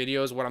automate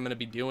videos, what I'm going to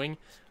be doing,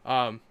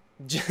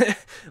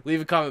 leave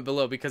a comment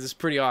below because it's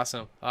pretty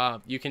awesome.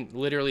 You can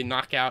literally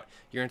knock out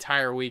your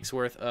entire week's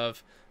worth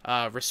of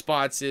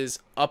responses,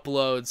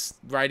 uploads,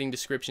 writing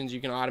descriptions.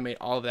 You can automate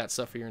all of that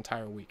stuff for your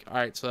entire week. All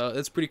right, so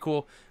that's pretty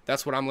cool.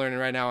 That's what I'm learning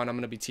right now, and I'm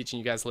going to be teaching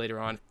you guys later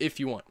on if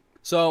you want.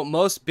 So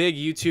most big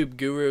YouTube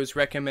gurus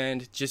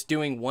recommend just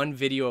doing 1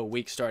 video a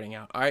week starting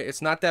out. All right,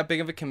 it's not that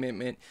big of a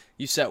commitment.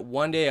 You set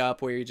 1 day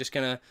up where you're just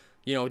going to,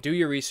 you know, do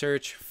your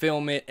research,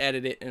 film it,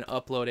 edit it, and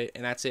upload it,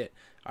 and that's it.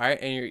 All right,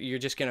 and you're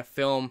just going to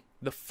film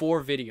the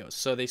 4 videos.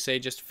 So they say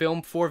just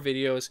film 4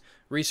 videos,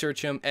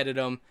 research them, edit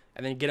them,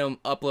 and then get them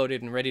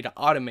uploaded and ready to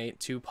automate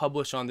to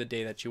publish on the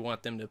day that you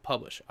want them to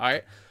publish. All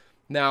right,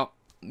 now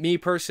me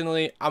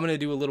personally, I'm going to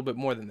do a little bit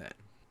more than that.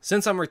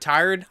 Since I'm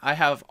retired, I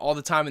have all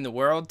the time in the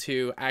world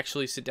to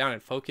actually sit down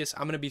and focus.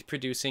 I'm going to be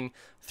producing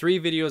 3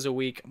 videos a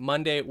week,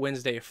 Monday,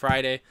 Wednesday,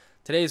 Friday.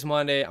 Today's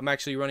Monday. I'm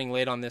actually running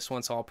late on this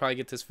one, so I'll probably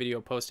get this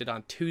video posted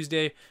on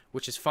Tuesday,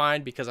 which is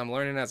fine because I'm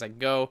learning as I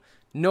go.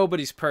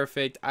 Nobody's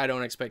perfect. I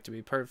don't expect to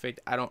be perfect.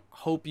 I don't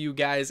hope you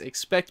guys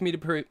expect me to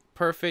be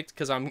perfect,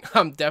 because I'm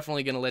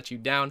definitely going to let you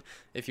down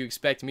if you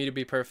expect me to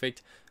be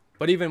perfect.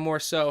 But even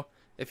more so,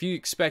 if you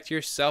expect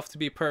yourself to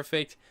be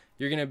perfect,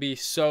 you're going to be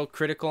so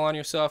critical on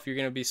yourself. You're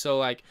going to be so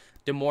like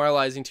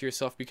demoralizing to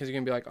yourself because you're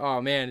going to be like, oh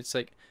man, it's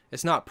like,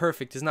 it's not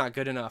perfect. It's not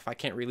good enough. I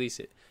can't release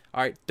it.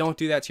 All right, don't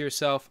do that to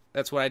yourself.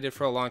 That's what I did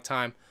for a long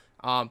time.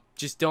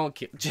 Just don't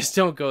just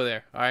don't go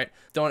there. All right,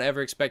 don't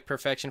ever expect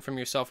perfection from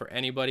yourself or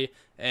anybody,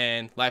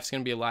 and life's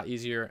gonna be a lot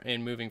easier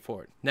in moving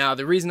forward. Now,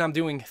 the reason I'm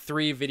doing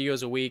 3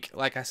 videos a week,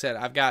 like I said,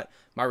 I've got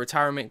my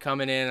retirement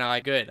coming in, and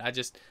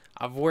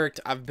I've worked,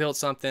 I've built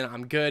something,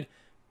 I'm good,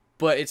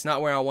 but it's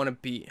not where I want to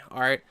be.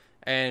 All right.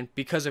 And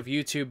because of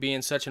YouTube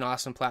being such an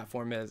awesome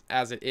platform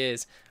as it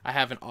is, I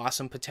have an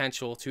awesome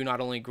potential to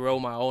not only grow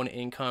my own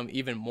income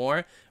even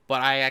more,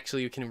 but I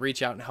actually can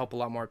reach out and help a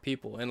lot more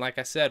people. And like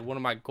I said, one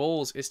of my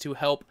goals is to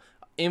help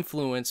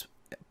influence,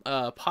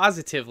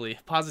 positively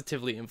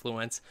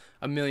influence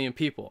 1 million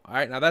people. All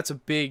right, now that's a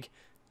big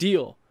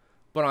deal.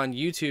 But on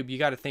YouTube, you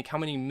got to think how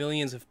many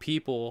millions of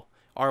people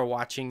are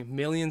watching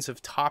millions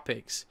of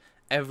topics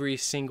every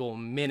single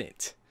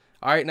minute.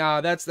 All right,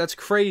 now that's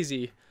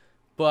crazy.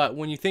 But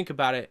when you think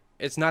about it,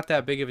 it's not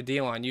that big of a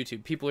deal on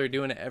YouTube. People are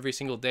doing it every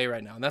single day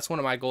right now. And that's one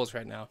of my goals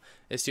right now,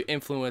 is to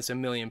influence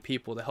 1 million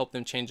people, to help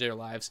them change their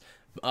lives,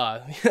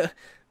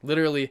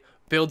 literally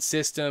build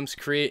systems,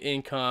 create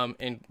income,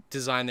 and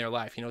design their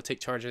life,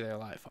 take charge of their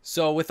life.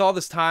 So with all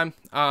this time,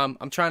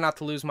 I'm trying not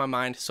to lose my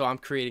mind. So I'm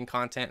creating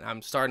content.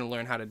 I'm starting to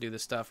learn how to do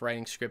this stuff,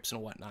 writing scripts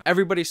and whatnot.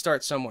 Everybody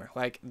starts somewhere.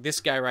 Like this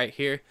guy right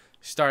here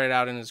started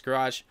out in his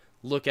garage.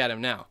 Look at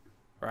him now,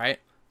 right?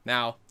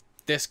 Now,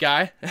 this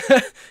guy,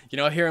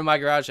 here in my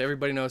garage,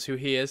 everybody knows who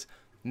he is.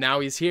 Now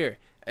he's here.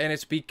 And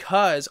it's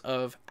because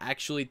of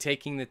actually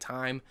taking the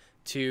time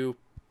to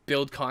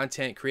build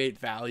content, create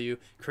value,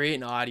 create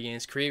an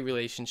audience, create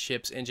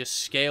relationships, and just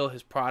scale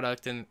his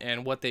product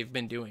and what they've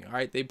been doing. All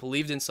right. They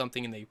believed in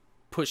something and they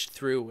pushed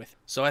through with.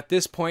 So at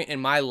this point in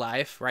my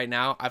life right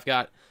now, I've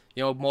got,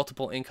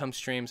 multiple income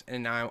streams,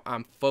 and now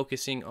I'm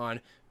focusing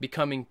on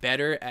becoming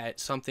better at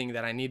something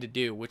that I need to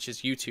do, which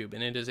is YouTube.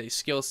 And it is a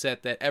skill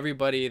set that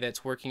everybody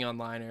that's working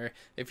online, or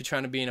if you're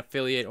trying to be an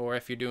affiliate, or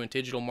if you're doing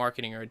digital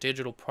marketing or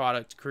digital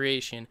product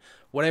creation,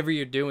 whatever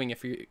you're doing,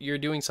 if you're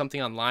doing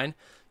something online,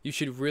 you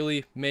should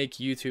really make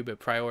YouTube a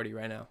priority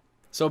right now.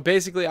 So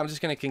basically, I'm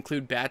just going to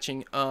conclude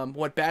batching.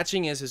 What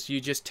batching is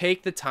you just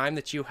take the time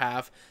that you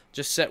have,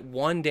 just set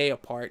one day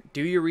apart,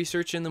 do your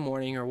research in the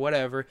morning or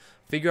whatever,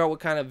 figure out what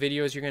kind of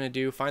videos you're going to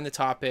do, find the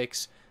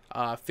topics,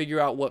 figure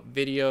out what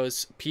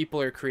videos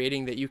people are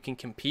creating that you can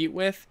compete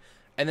with,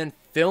 and then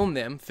film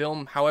them.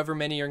 Film however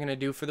many you're going to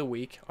do for the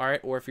week, all right?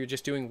 Or if you're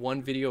just doing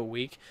 1 video a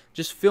week,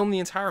 just film the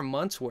entire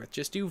month's worth.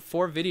 Just do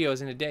 4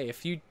 videos in a day.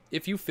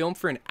 If you film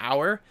for an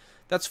hour,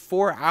 that's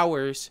 4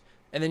 hours,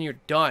 and then you're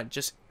done.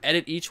 Just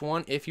edit each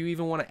one if you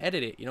even want to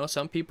edit it.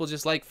 Some people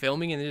just like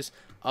filming and just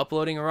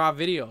uploading a raw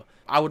video.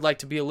 I would like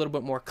to be a little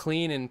bit more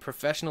clean and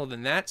professional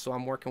than that, so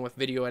I'm working with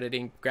video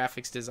editing,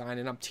 graphics design,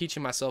 and I'm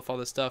teaching myself all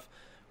this stuff.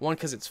 1,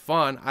 because it's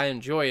fun, I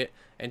enjoy it,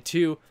 and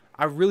 2,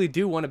 I really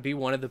do want to be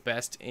one of the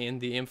best in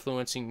the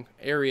influencing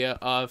area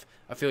of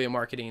affiliate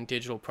marketing and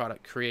digital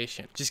product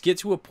creation. Just get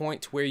to a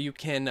point where you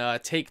can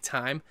take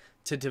time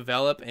to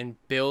develop and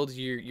build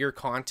your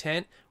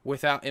content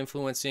without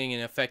influencing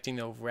and affecting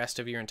the rest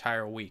of your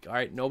entire week. All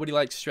right, nobody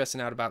likes stressing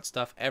out about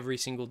stuff every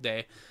single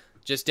day.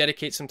 Just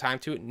dedicate some time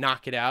to it,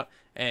 knock it out,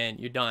 and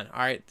you're done.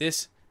 All right,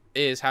 this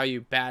is how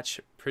you batch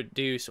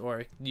produce,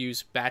 or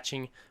use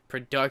batching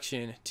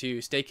production to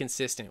stay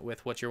consistent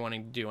with what you're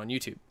wanting to do on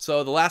YouTube.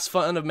 So the last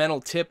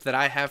fundamental tip that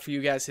I have for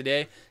you guys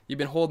today, you've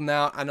been holding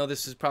out. I know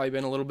this has probably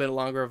been a little bit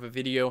longer of a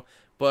video,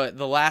 but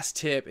the last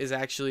tip is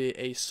actually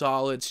a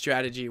solid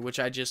strategy, which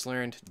I just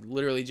learned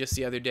literally just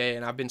the other day,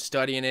 and I've been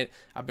studying it,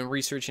 I've been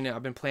researching it,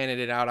 I've been planning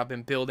it out, I've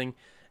been building,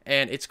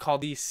 and it's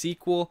called the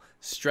sequel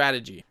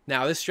strategy.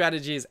 Now, this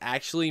strategy is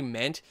actually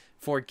meant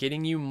for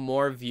getting you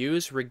more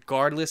views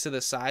regardless of the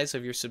size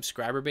of your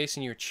subscriber base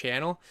in your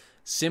channel,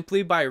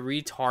 simply by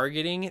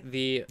retargeting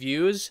the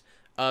views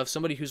of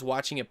somebody who's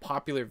watching a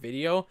popular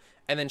video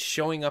and then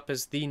showing up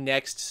as the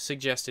next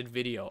suggested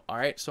video. All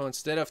right, so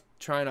instead of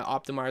trying to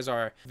optimize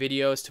our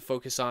videos to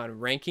focus on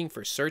ranking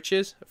for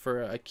searches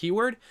for a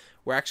keyword,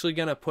 we're actually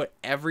going to put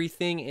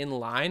everything in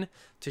line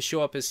to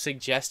show up as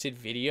suggested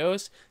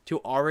videos to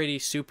already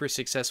super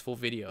successful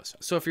videos.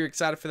 So if you're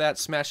excited for that,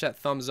 smash that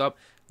thumbs up,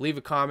 leave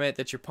a comment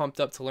that you're pumped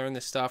up to learn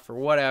this stuff or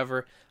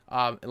whatever.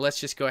 And let's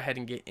just go ahead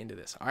and get into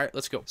this. All right,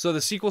 let's go. So the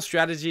sequel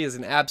strategy is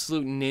an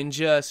absolute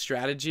ninja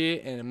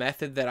strategy and a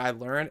method that I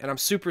learned, and I'm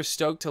super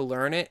stoked to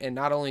learn it, and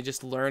not only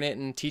just learn it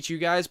and teach you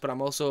guys, but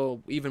I'm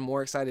also even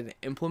more excited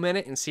to implement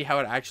it and see how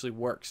it actually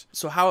works.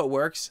 So how it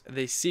works,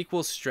 the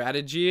sequel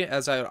strategy,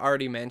 as I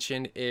already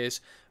mentioned, is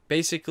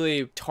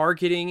basically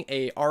targeting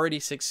a already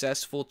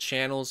successful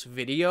channel's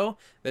video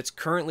that's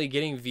currently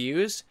getting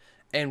views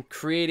and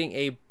creating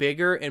a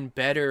bigger and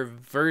better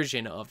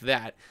version of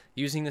that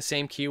using the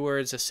same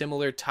keywords, a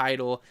similar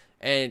title,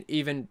 and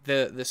even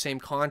the same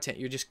content.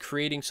 You're just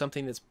creating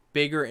something that's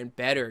bigger and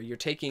better. You're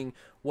taking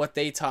what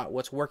they taught,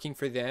 what's working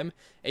for them,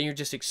 and you're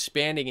just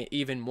expanding it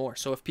even more.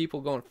 So if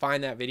people go and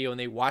find that video and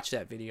they watch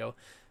that video,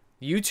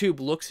 YouTube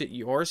looks at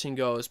yours and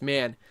goes,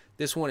 man,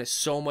 this one is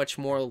so much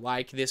more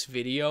like this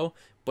video,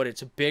 but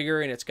it's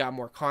bigger and it's got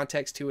more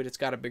context to it. It's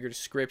got a bigger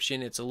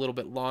description. It's a little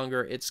bit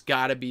longer. It's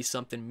got to be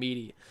something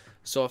meaty.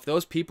 So if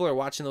those people are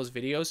watching those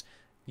videos,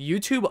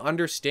 YouTube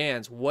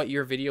understands what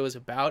your video is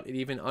about. It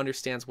even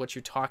understands what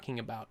you're talking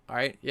about. All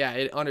right. Yeah,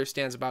 it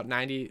understands about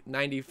 90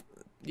 to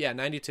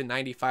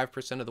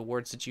 95% of the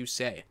words that you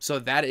say. So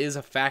that is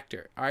a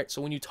factor. All right.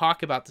 So when you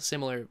talk about the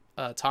similar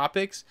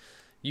topics,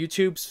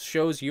 YouTube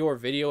shows your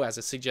video as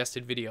a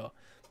suggested video.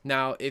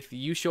 Now, if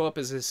you show up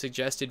as a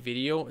suggested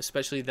video,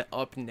 especially the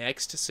up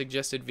next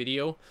suggested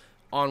video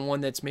on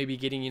one that's maybe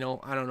getting, you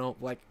know, I don't know,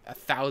 like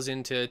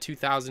 1,000 to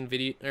 2,000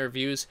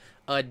 views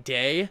a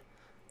day,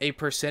 a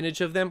percentage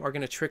of them are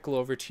going to trickle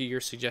over to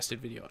your suggested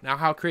video. Now,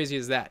 how crazy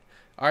is that?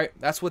 All right,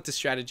 that's what the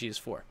strategy is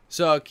for.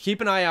 So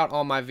keep an eye out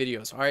on my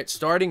videos. All right,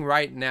 starting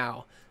right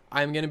now,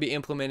 I'm going to be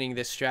implementing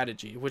this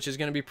strategy, which is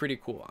going to be pretty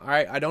cool. All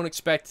right, I don't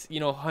expect, you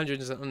know,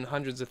 hundreds and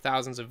hundreds of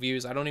thousands of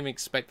views. I don't even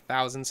expect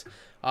thousands,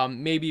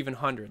 maybe even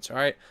hundreds. All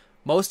right,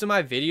 most of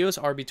my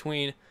videos are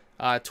between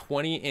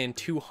 20 and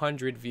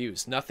 200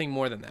 views, nothing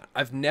more than that.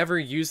 I've never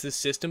used this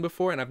system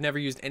before, and I've never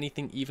used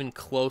anything even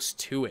close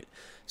to it.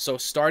 So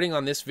starting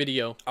on this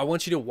video, I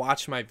want you to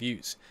watch my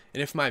views.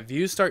 And if my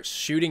views start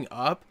shooting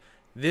up,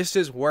 this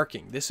is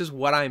working. This is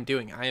what I'm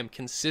doing. I am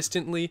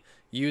consistently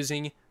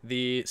using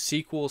the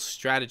sequel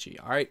strategy.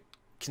 All right,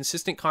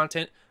 consistent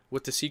content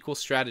with the sequel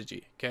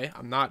strategy. Okay,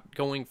 I'm not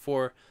going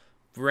for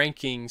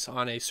rankings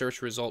on a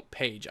search result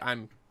page.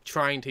 I'm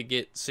trying to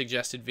get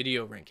suggested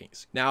video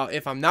rankings. Now,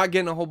 if I'm not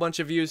getting a whole bunch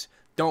of views,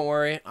 don't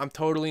worry. I'm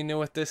totally new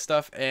with this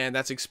stuff, and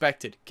that's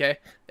expected. Okay,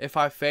 if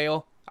I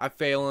fail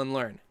and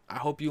learn. I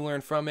hope you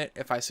learn from it.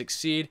 If I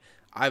succeed,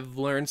 I've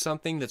learned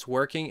something that's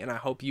working, and I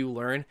hope you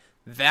learn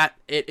that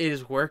it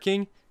is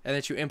working and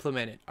that you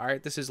implement it. All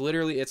right, this is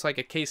literally, it's like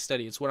a case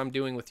study. It's what I'm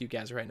doing with you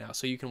guys right now,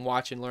 so you can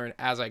watch and learn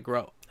as I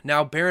grow.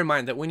 Now, bear in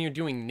mind that when you're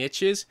doing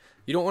niches,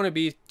 you don't want to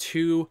be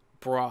too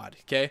broad.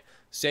 Okay,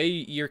 say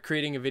you're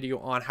creating a video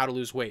on how to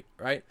lose weight,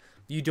 right?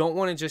 You don't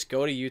want to just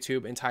go to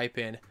YouTube and type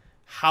in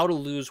how to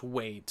lose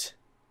weight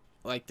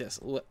like this.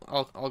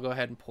 I'll go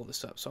ahead and pull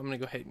this up. So I'm going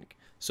to go ahead and,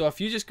 so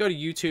if you just go to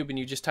YouTube and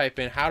you just type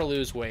in how to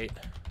lose weight,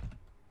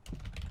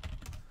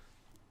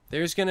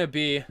 there's going to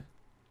be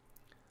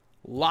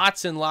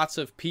lots and lots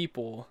of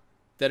people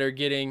that are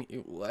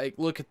getting, like,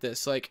 look at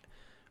this, like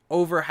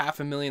over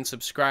 500,000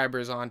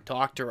 subscribers on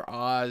Dr.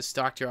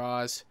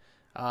 Oz,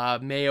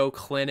 Mayo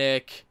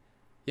Clinic.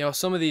 You know,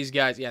 some of these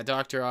guys, yeah,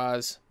 Dr.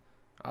 Oz,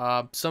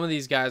 some of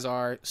these guys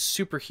are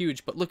super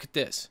huge, but look at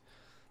this.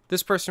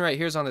 This person right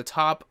here is on the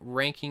top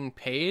ranking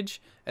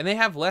page, and they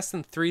have less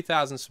than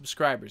 3,000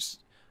 subscribers,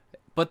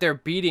 but they're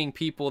beating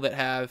people that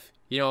have,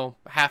 you know,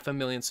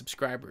 500,000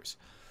 subscribers.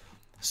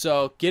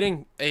 So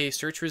getting a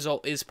search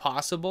result is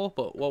possible,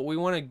 but what we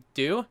want to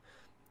do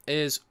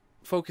is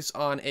focus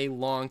on a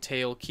long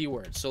tail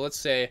keyword. So let's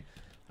say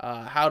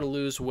how to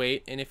lose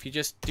weight, and if you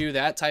just do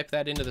that, type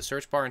that into the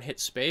search bar and hit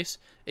space,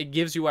 it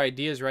gives you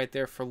ideas right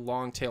there for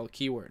long tail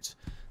keywords.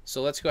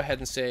 So let's go ahead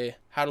and say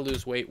how to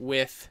lose weight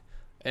with,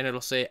 and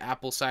it'll say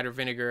apple cider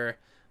vinegar,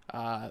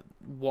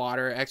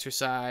 water,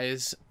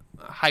 exercise,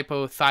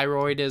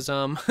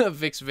 hypothyroidism,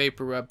 Vicks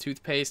Vapor Rub,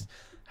 toothpaste,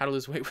 how to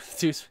lose weight with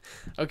tooth.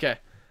 Okay.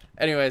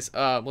 Anyways,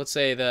 let's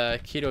say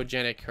the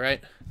ketogenic,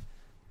 right?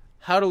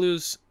 How to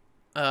lose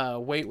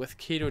weight with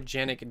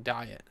ketogenic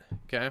diet.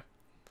 Okay.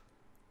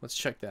 Let's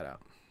check that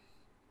out.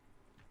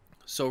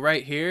 So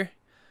right here,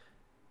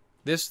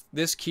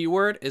 this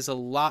keyword is a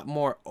lot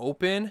more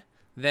open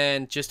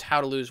than just how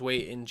to lose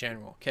weight in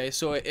general. Okay,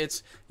 so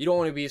it's, you don't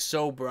want to be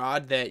so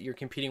broad that you're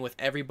competing with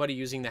everybody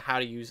using the how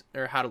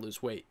to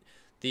lose weight.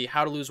 The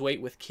how to lose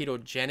weight with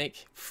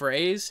ketogenic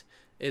phrase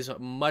is a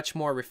much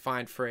more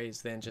refined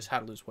phrase than just how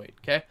to lose weight.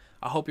 Okay,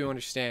 I hope you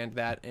understand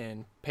that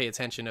and pay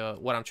attention to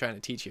what I'm trying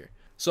to teach here.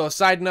 So a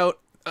side note,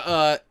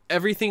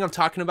 everything I'm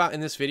talking about in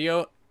this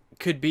video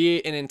could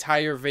be an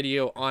entire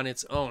video on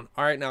its own.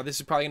 All right, now this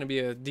is probably going to be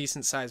a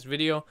decent sized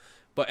video,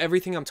 but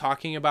everything I'm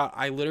talking about,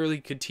 I literally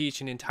could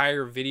teach an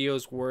entire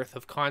video's worth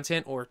of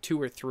content, or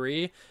 2 or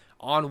 3,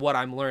 on what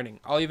I'm learning.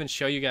 I'll even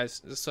show you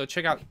guys. So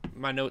check out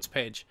my notes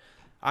page.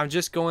 I'm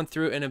just going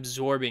through and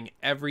absorbing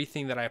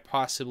everything that I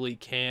possibly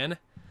can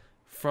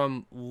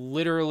from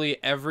literally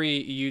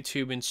every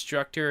YouTube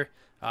instructor,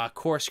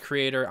 course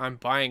creator. I'm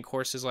buying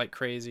courses like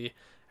crazy.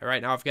 All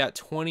right, now I've got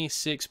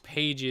 26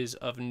 pages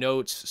of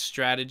notes,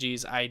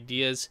 strategies,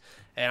 ideas,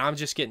 and I'm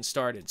just getting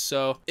started.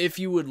 So if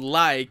you would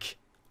like,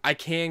 I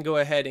can go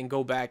ahead and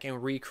go back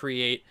and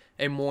recreate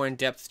a more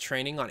in-depth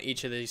training on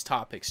each of these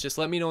topics. Just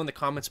let me know in the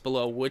comments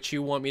below what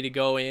you want me to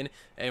go in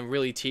and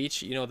really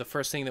teach. You know, the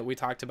first thing that we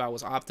talked about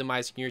was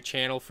optimizing your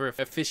channel for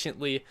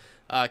efficiently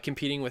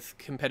competing with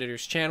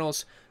competitors'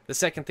 channels. The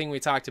second thing we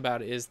talked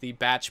about is the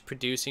batch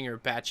producing or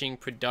batching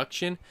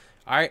production.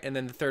 All right, and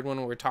then the third one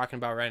we're talking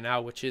about right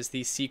now, which is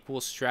the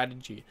sequel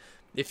strategy.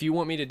 If you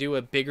want me to do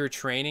a bigger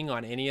training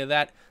on any of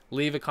that,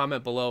 leave a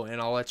comment below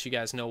and I'll let you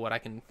guys know what I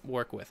can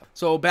work with.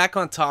 So back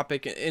on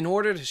topic, in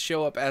order to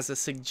show up as a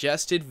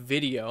suggested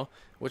video,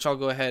 which I'll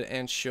go ahead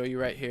and show you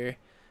right here,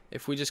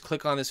 if we just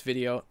click on this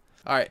video.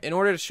 All right, in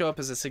order to show up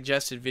as a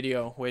suggested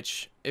video,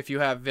 which if you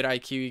have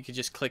vidIQ, you could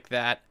just click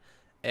that.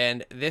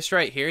 And this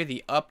right here,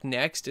 the up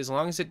next, as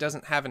long as it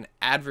doesn't have an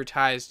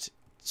advertised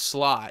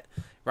slot,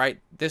 right?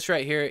 This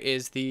right here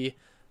is the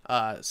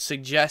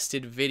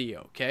suggested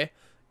video, okay?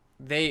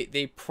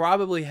 They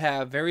probably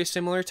have very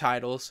similar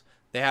titles.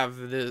 They have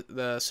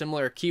the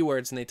similar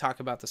keywords, and they talk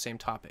about the same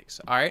topics,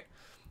 all right?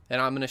 And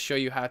I'm going to show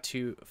you how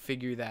to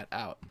figure that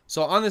out.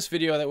 So on this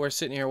video that we're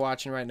sitting here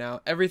watching right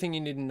now, everything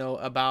you need to know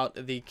about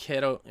the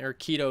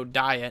keto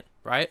diet,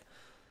 right?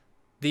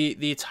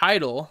 The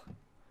title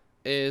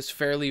is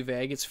fairly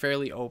vague. It's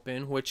fairly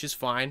open, which is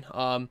fine.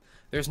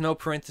 There's no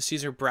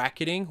parentheses or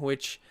bracketing,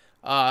 which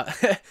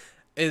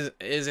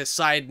is a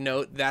side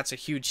note. That's a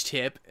huge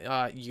tip.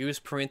 Use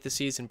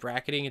parentheses and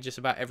bracketing in just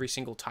about every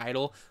single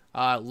title.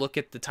 Look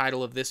at the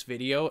title of this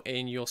video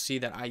and you'll see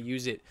that I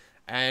use it.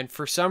 And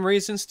for some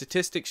reason,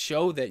 statistics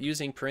show that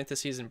using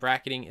parentheses and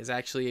bracketing is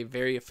actually a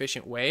very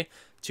efficient way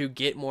to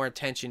get more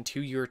attention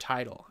to your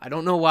title. I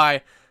don't know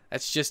why.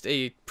 That's just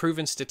a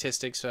proven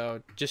statistic,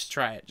 so just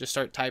try it. Just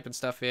start typing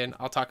stuff in.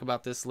 I'll talk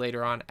about this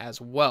later on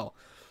as well.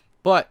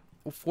 But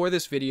for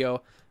this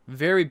video,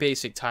 very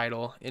basic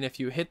title, and if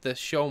you hit the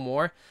show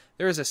more,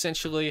 there is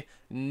essentially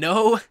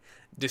no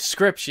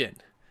description.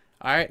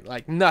 All right,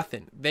 like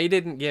nothing. They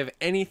didn't give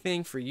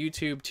anything for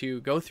YouTube to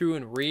go through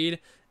and read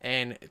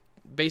and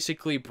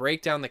basically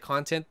break down the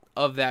content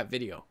of that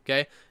video,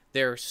 okay?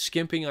 They're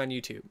skimping on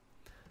YouTube.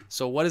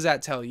 So what does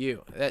that tell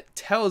you? That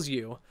tells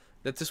you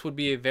that this would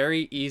be a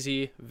very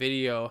easy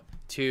video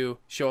to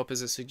show up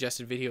as a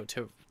suggested video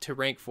to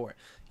rank for.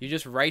 You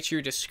just write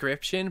your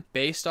description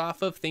based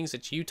off of things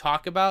that you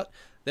talk about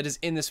that is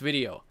in this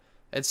video.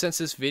 And since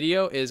this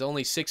video is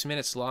only 6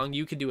 minutes long,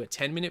 you could do a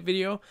 10-minute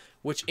video,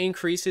 which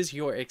increases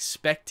your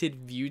expected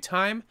view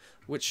time,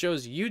 which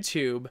shows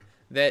YouTube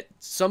that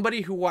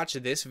somebody who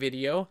watched this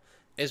video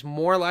is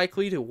more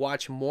likely to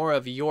watch more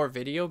of your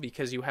video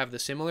because you have the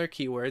similar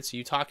keywords,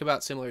 you talk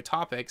about similar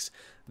topics.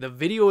 The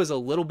video is a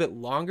little bit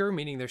longer,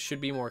 meaning there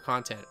should be more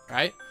content,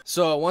 right?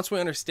 So once we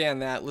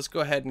understand that, let's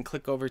go ahead and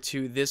click over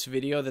to this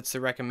video that's the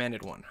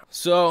recommended one.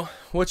 So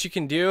what you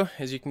can do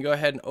is you can go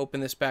ahead and open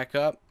this back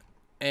up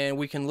and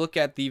we can look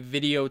at the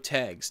video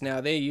tags.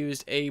 Now they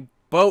used a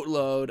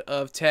boatload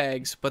of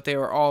tags, but they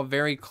were all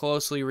very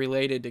closely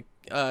related to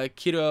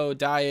keto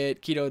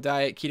diet,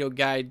 keto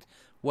guide.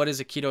 What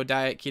is a keto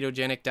diet,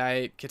 ketogenic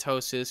diet,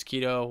 ketosis,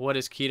 keto, what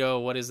is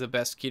keto, what is the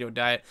best keto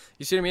diet?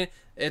 You see what I mean?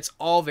 It's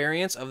all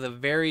variants of the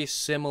very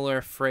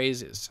similar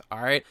phrases,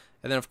 all right?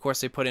 And then, of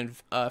course, they put in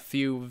a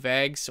few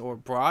vague or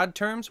broad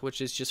terms, which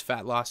is just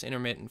fat loss,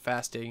 intermittent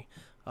fasting,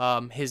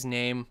 his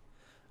name,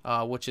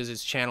 which is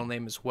his channel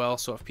name as well,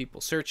 so if people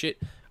search it.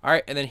 All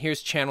right, and then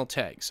here's channel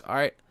tags, all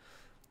right?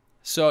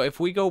 So if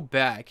we go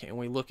back and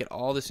we look at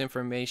all this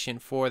information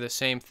for the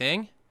same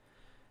thing,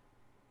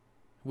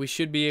 we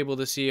should be able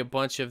to see a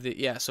bunch of the,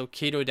 so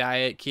keto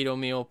diet, keto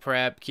meal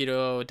prep,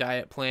 keto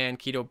diet plan,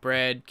 keto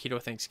bread,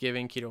 keto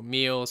Thanksgiving, keto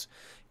meals,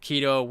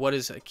 keto, what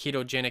is a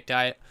ketogenic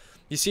diet?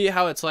 You see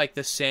how it's like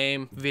the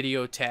same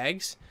video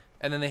tags,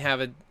 and then they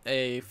have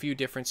a few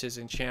differences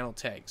in channel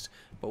tags.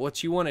 But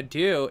what you want to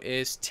do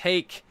is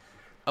take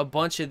a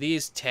bunch of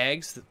these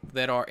tags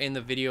that are in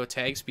the video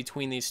tags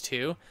between these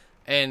two,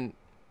 and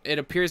it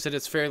appears that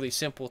it's fairly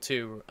simple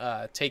to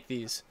take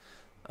these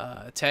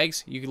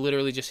tags. You can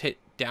literally just hit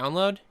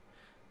download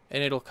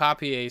and it'll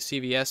copy a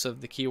CVS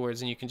of the keywords,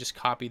 and you can just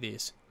copy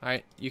these. All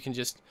right, you can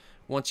just,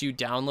 once you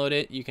download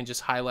it, you can just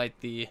highlight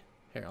the,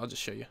 here, I'll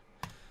just show you.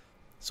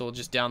 So we'll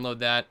just download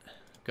that,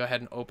 go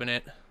ahead and open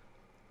it,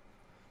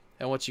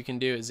 and what you can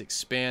do is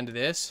expand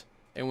this,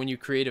 and when you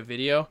create a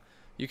video,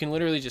 you can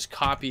literally just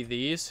copy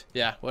these,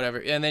 whatever,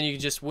 and then you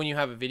can just, when you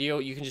have a video,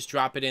 you can just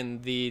drop it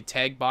in the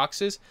tag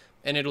boxes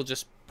and it'll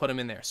just put them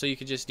in there. So you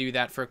could just do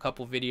that for a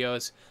couple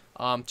videos.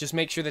 Just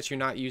make sure that you're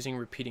not using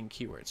repeating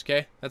keywords,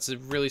 okay? That's a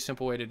really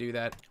simple way to do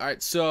that. All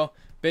right, so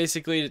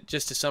basically,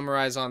 just to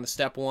summarize on the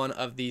step one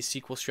of the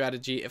SQL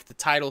strategy, if the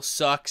title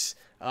sucks,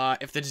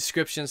 if the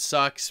description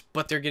sucks,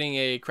 but they're getting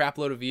a crap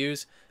load of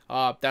views,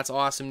 that's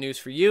awesome news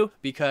for you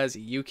because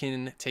you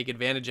can take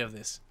advantage of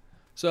this.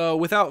 So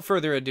without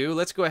further ado,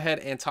 let's go ahead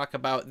and talk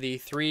about the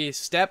 3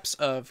 steps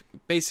of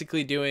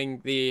basically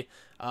doing the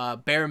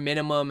bare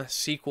minimum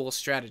SQL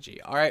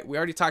strategy. All right, we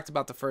already talked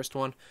about the first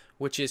one,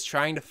 which is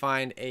trying to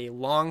find a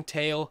long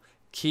tail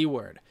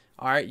keyword.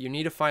 All right, you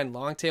need to find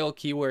long tail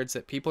keywords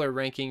that people are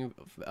ranking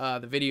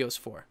the videos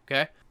for,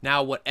 okay?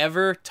 Now,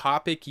 whatever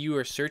topic you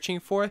are searching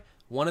for,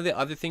 one of the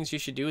other things you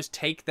should do is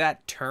take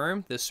that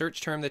term, the search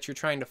term that you're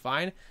trying to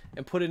find,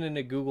 and put it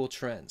into Google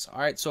Trends.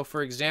 All right, so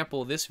for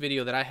example, this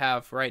video that I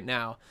have right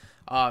now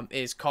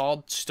is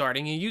called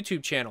Starting a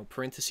YouTube Channel,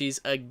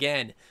 parentheses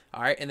again.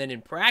 All right, and then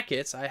in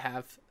brackets, I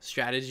have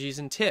strategies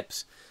and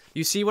tips.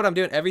 You see what I'm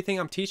doing? Everything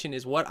I'm teaching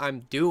is what I'm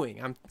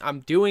doing.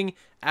 I'm doing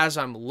as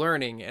I'm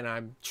learning, and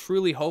I'm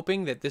truly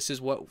hoping that this is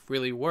what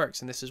really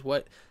works, and this is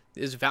what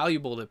is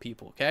valuable to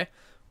people, okay?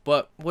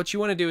 But what you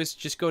want to do is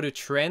just go to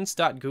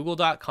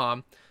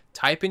trends.google.com,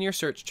 type in your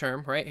search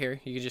term right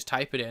here. You can just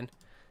type it in,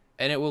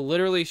 and it will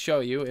literally show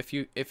you if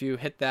you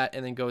hit that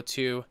and then go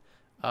to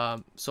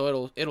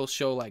so it'll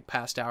show like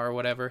past hour or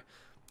whatever.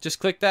 Just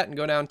click that and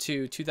go down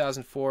to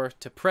 2004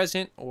 to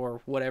present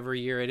or whatever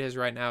year it is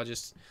right now.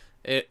 Just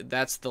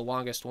That's the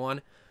longest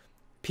one.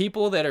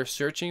 People that are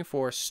searching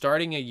for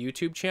starting a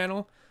YouTube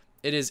channel,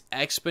 it is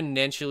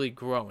exponentially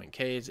growing.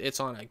 Okay, it's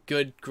on a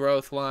good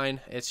growth line.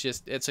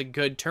 It's a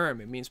good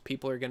term. It means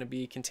people are going to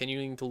be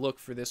continuing to look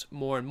for this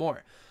more and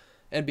more.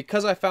 And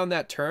because I found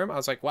that term, I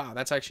was like, wow,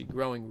 that's actually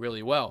growing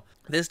really well.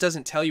 This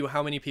doesn't tell you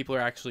how many people are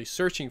actually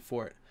searching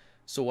for it.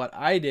 So what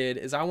I did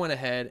is I went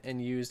ahead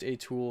and used a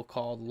tool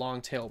called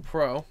Longtail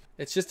Pro.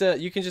 It's just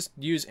you can just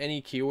use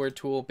any keyword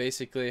tool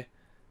basically.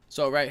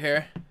 So right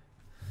here,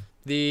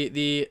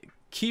 the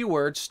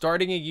keyword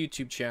starting a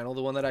YouTube channel,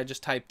 the one that I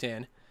just typed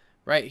in,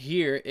 right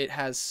here, it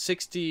has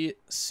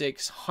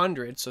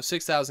 6,600, so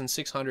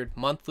 6,600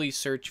 monthly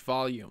search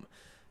volume.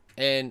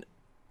 And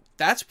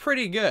that's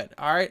pretty good,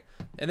 all right?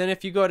 And then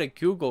if you go to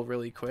Google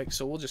really quick,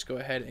 so we'll just go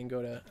ahead and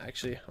go to,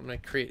 actually, I'm going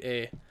to create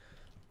a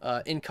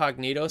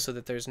incognito so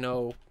that there's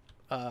no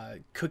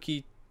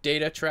cookie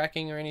data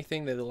tracking or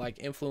anything that'll like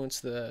influence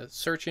the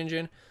search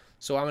engine.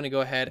 So I'm going to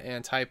go ahead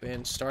and type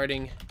in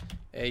starting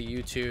a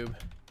YouTube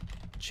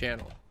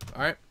channel,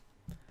 all right?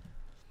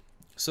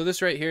 So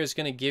this right here is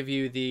going to give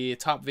you the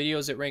top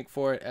videos that rank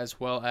for it as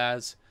well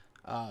as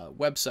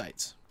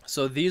websites.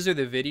 So these are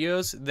the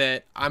videos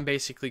that I'm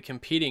basically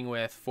competing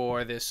with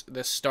for this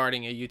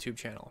starting a YouTube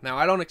channel. Now,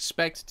 I don't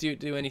expect to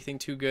do anything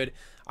too good.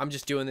 I'm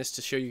just doing this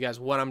to show you guys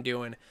what I'm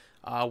doing,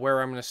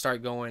 where I'm going to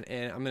start going,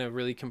 and I'm going to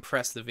really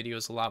compress the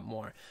videos a lot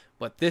more.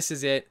 But this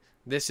is it.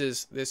 This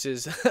is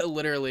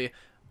literally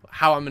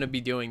how I'm going to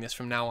be doing this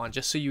from now on,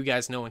 just so you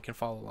guys know and can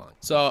follow along.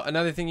 So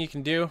another thing you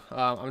can do,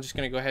 I'm just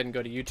going to go ahead and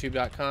go to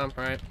youtube.com,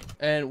 right?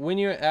 And when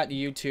you're at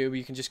YouTube,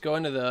 you can just go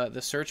into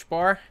the search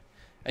bar,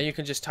 and you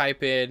can just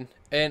type in,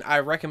 and I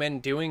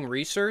recommend doing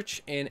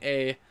research in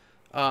a,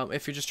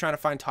 if you're just trying to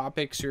find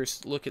topics or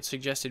look at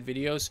suggested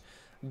videos,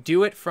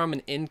 do it from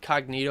an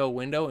incognito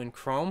window in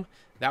Chrome.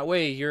 That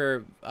way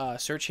your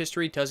search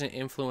history doesn't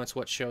influence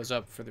what shows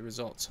up for the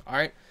results. All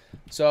right.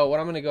 So what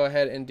I'm going to go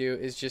ahead and do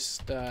is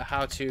just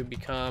how to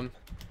become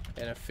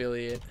an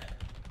affiliate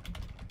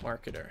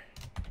marketer.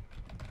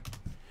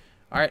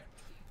 All right.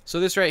 So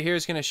this right here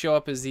is going to show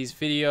up as these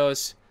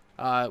videos.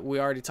 We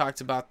already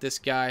talked about this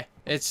guy.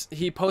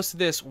 He posted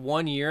this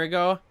 1 year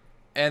ago,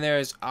 and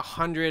there's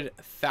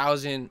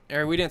 100,000,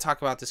 or we didn't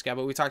talk about this guy,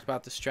 but we talked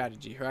about the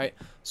strategy, right?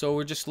 So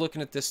we're just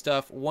looking at this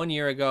stuff 1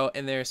 year ago,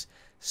 and there's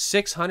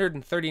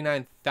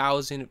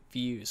 639,000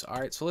 views.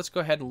 All right, so let's go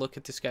ahead and look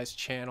at this guy's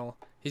channel.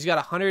 He's got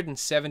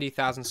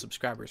 170,000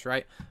 subscribers,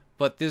 right?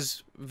 But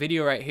this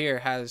video right here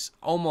has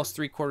almost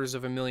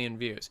 750,000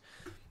 views.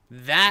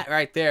 That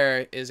right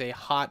there is a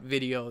hot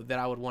video that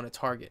I would want to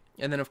target.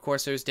 And then of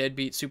course there's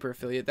Deadbeat Super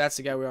Affiliate. That's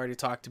the guy we already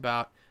talked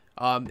about.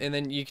 And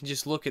then you can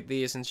just look at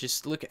these and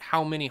just look at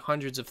how many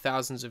hundreds of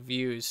thousands of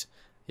views.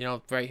 You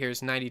know, right here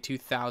is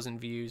 92,000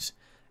 views.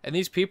 And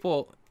these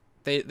people,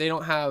 they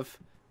don't have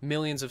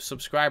millions of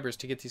subscribers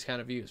to get these kind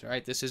of views,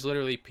 right? This is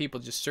literally people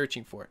just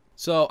searching for it.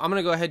 So I'm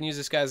going to go ahead and use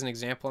this guy as an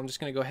example. I'm just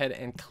going to go ahead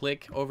and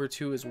click over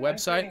to his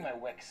website.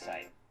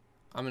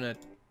 I'm going to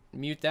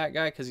mute that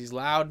guy because he's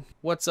loud.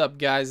 What's up,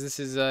 guys? This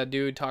is a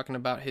dude talking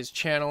about his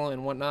channel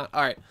and whatnot.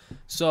 All right,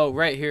 so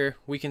right here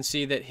we can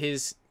see that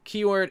his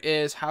keyword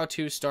is how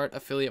to start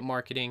affiliate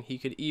marketing. He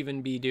could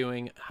even be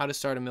doing how to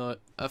start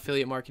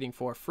affiliate marketing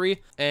for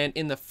free. And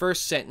in the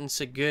first sentence,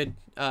 a good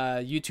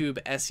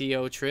YouTube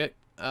SEO trick,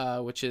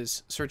 which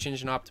is search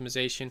engine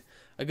optimization,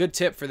 a good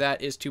tip for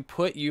that is to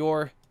put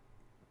your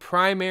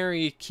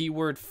primary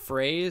keyword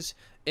phrase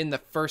in the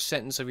first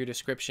sentence of your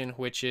description,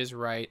 which is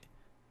right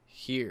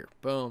here.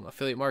 Boom.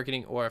 Affiliate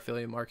marketing or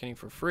affiliate marketing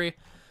for free.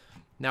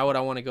 Now what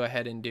I want to go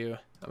ahead and do,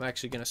 I'm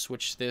actually going to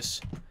switch this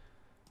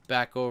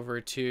back over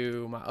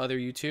to my other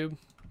YouTube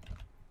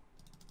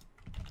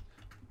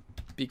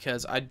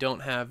because I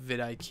don't have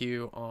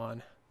vidIQ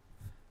on.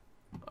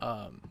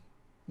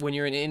 When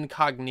you're in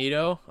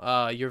incognito,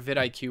 your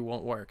vidIQ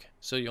won't work,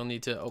 so you'll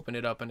need to open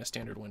it up in a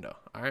standard window.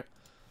 All right,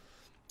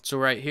 so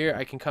right here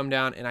I can come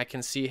down and I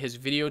can see his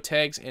video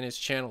tags and his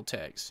channel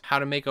tags, how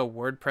to make a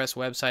WordPress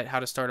website, how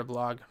to start a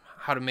blog,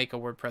 how to make a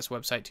WordPress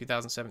website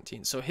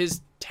 2017. So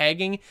his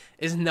tagging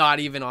is not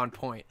even on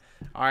point.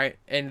 All right,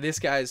 and this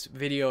guy's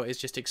video is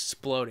just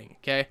exploding.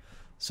 Okay,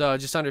 so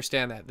just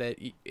understand that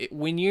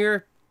when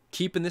you're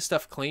keeping this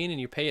stuff clean and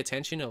you pay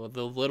attention to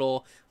the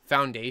little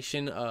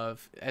foundation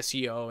of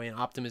SEO and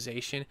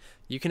optimization,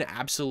 you can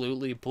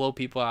absolutely blow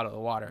people out of the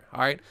water.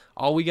 All right,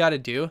 all we got to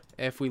do,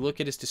 if we look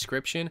at his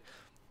description,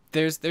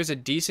 there's a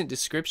decent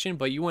description,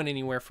 but you want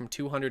anywhere from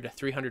 200 to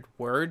 300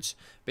 words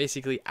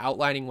basically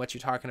outlining what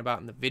you're talking about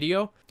in the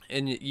video,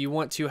 and you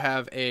want to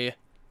have a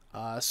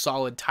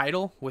solid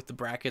title with the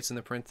brackets and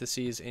the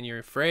parentheses in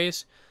your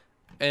phrase,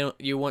 and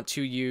you want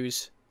to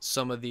use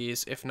some of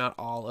these, if not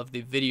all, of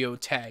the video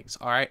tags.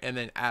 All right, and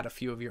then add a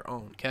few of your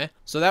own. Okay,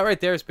 so that right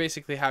there is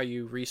basically how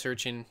you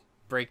research and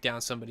break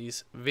down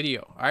somebody's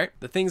video. All right,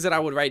 the things that I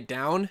would write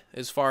down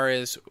as far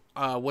as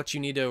what you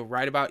need to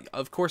write about,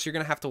 of course you're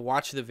gonna have to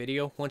watch the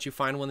video. Once you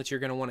find one that you're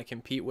gonna want to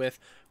compete with,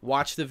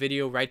 watch the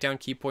video, write down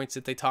key points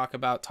that they talk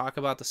about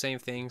the same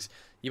things.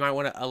 You might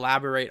want to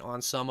elaborate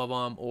on some of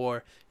them,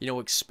 or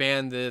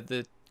expand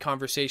the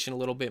conversation a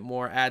little bit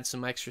more, add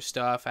some extra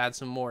stuff, add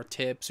some more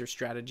tips or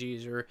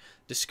strategies or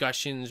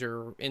discussions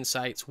or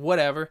insights,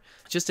 whatever.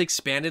 Just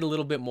expand it a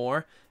little bit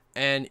more,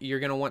 and you're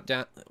gonna want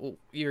to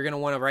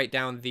write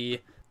down the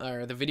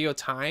video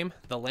time,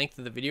 the length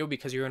of the video,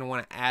 because you're gonna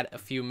want to add a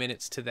few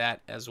minutes to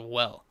that as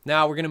well.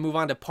 Now we're gonna move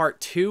on to part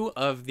 2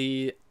 of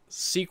the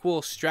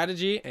sequel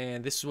strategy,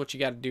 and this is what you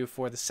got to do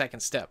for the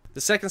second step.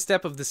 The second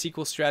step of the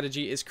sequel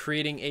strategy is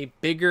creating a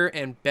bigger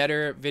and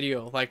better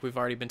video, like we've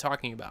already been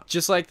talking about.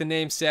 Just like the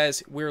name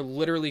says, we're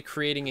literally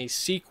creating a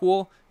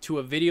sequel to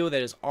a video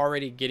that is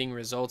already getting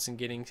results and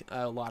getting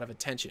a lot of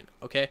attention.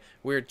 Okay,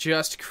 we're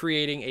just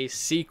creating a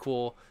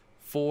sequel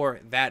for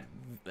that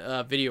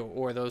video,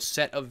 or those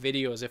set of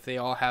videos if they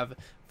all have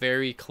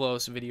very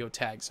close video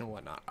tags and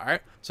whatnot. All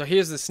right, so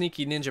here's the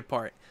sneaky ninja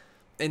part.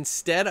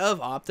 Instead of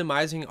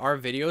optimizing our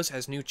videos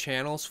as new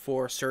channels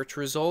for search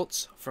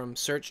results from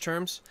search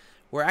terms,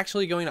 we're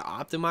actually going to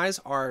optimize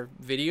our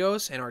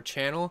videos and our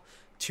channel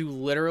to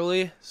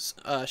literally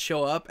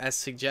show up as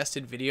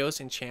suggested videos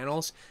and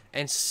channels,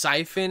 and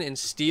siphon and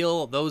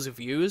steal those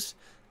views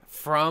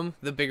from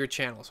the bigger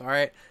channels. All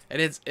right,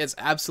 and it's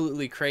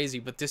absolutely crazy,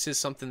 but this is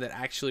something that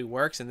actually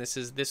works, and this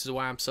is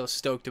why I'm so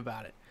stoked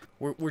about it.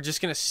 We're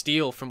just gonna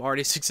steal from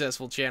already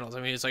successful channels.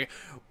 I mean, it's like,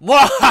 whoa!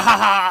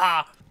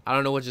 I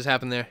don't know what just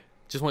happened there.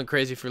 Just went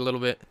crazy for a little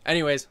bit.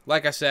 Anyways,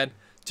 like I said,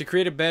 to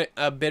create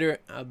a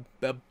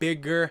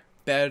bigger,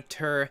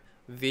 better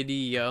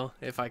video,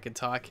 if I could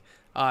talk,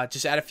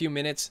 just add a few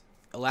minutes,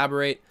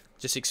 elaborate,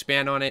 just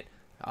expand on it,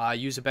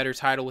 use a better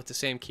title with the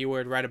same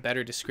keyword, write a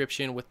better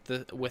description with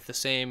the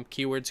same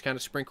keywords kind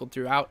of sprinkled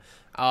throughout,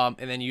 and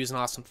then use an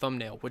awesome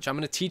thumbnail, which I'm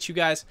going to teach you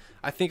guys.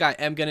 I think I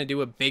am going to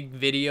do a big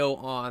video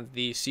on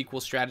the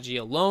sequel strategy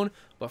alone,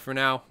 but for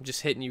now, I'm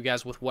just hitting you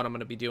guys with what I'm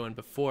going to be doing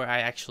before I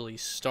actually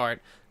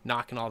start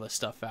knocking all this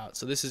stuff out.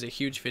 So this is a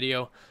huge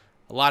video,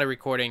 a lot of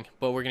recording,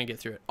 but we're going to get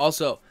through it.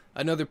 Also,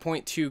 another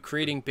point to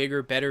creating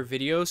bigger, better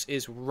videos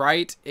is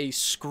write a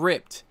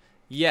script.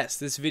 Yes,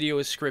 this video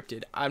is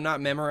scripted. I'm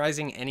not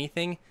memorizing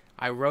anything.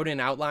 I wrote an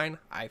outline,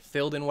 I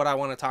filled in what I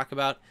want to talk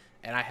about,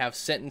 and I have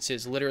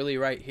sentences literally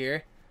right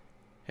here.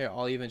 Here,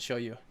 I'll even show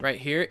you. Right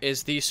here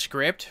is the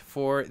script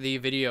for the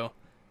video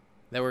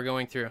that we're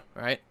going through,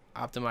 right?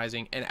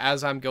 Optimizing. And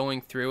as I'm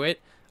going through it,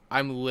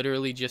 I'm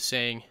literally just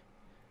saying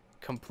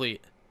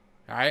complete.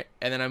 All right,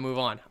 and then I move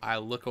on. I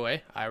look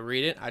away, I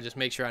read it, I just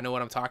make sure I know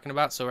what I'm talking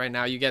about. So right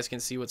now you guys can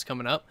see what's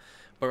coming up,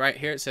 but right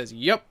here it says,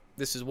 yep,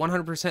 this is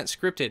 100%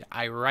 scripted.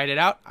 I write it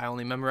out. I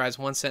only memorize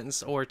one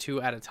sentence or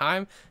two at a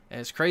time, and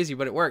it's crazy,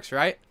 but it works,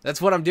 right?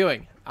 That's what I'm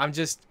doing.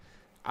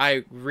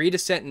 I read a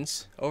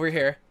sentence over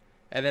here,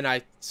 and then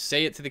I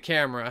say it to the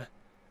camera,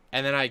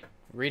 and then I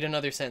read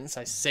another sentence,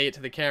 I say it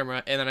to the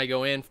camera, and then I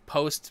go in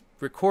post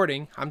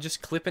recording. I'm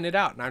just clipping it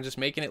out, and I'm just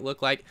making it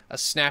look like a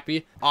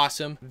snappy,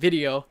 awesome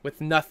video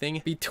with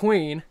nothing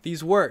between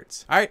these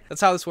words. All right, that's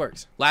how this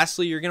works.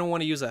 Lastly, you're going to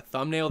want to use a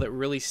thumbnail that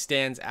really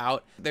stands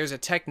out. There's a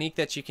technique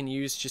that you can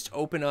use. Just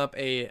open up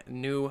a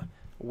new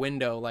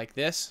window like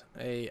this,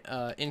 a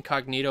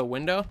incognito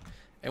window,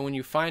 and when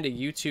you find a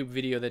YouTube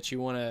video that you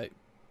want to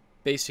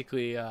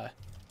basically let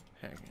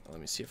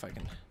me see if I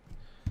can.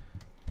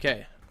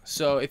 Okay,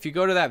 so if you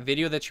go to that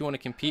video that you want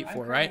to compete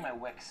for, right?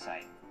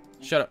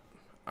 Shut up.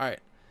 All right.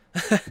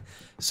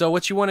 So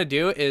what you want to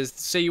do is,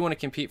 say you want to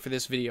compete for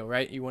this video,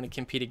 right? You want to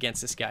compete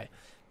against this guy.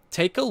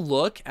 Take a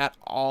look at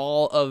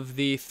all of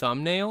the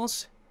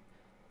thumbnails.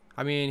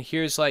 I mean,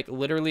 here's like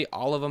literally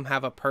all of them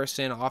have a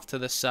person off to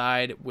the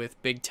side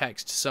with big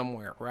text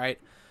somewhere, right?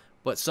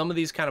 But some of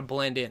these kind of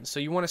blend in. So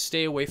you want to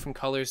stay away from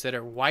colors that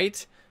are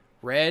white,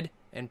 red,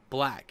 and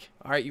black.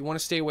 All right, you want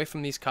to stay away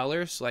from these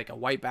colors, like a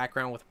white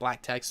background with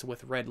black text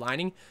with red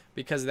lining,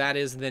 because that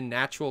is the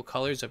natural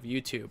colors of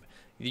YouTube.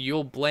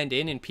 You'll blend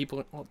in, and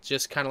people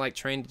just kind of like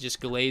trying to just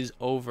glaze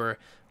over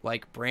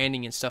like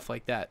branding and stuff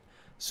like that.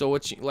 So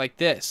what you like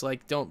this,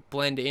 like don't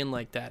blend in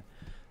like that.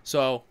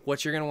 So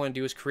what you're going to want to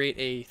do is create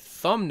a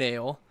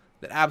thumbnail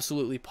that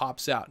absolutely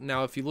pops out.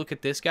 Now, if you look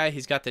at this guy,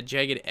 he's got the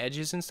jagged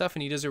edges and stuff,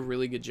 and he does a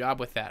really good job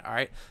with that. All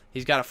right,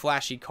 he's got a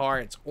flashy car.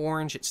 It's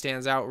orange. It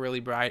stands out really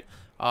bright.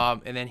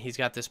 And then he's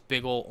got this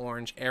big old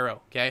orange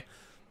arrow. Okay,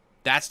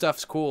 that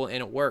stuff's cool and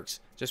it works.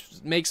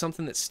 Just make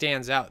something that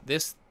stands out.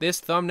 This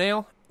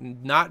thumbnail,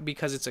 not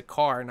because it's a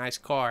car, a nice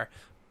car,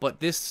 but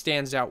this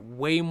stands out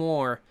way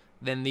more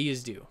than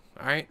these do.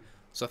 All right.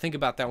 So think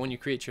about that when you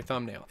create your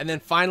thumbnail. And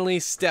then finally,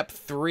 step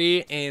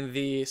 3 in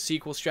the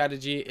sequel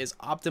strategy is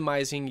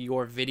optimizing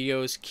your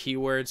videos,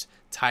 keywords,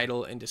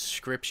 title, and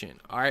description.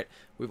 All right,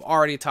 we've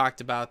already talked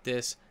about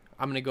this.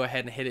 I'm going to go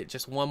ahead and hit it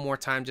just one more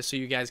time just so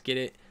you guys get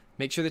it.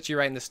 Make sure that you're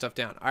writing this stuff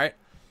down. All right,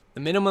 the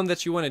minimum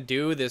that you want to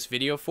do this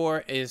video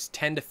for is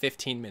 10 to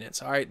 15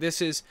 minutes. All right,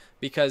 this is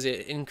because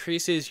it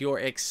increases your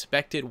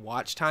expected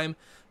watch time.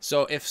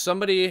 So if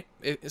somebody,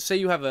 say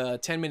you have a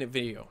 10-minute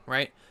video,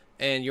 right?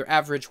 And your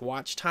average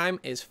watch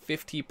time is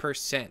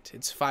 50%.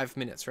 It's 5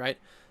 minutes, right?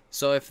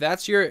 So if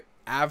that's your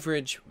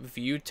average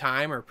view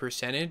time or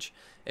percentage,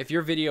 if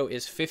your video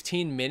is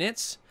 15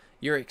 minutes,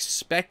 your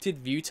expected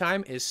view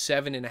time is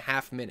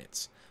 7.5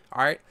 minutes.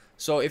 All right.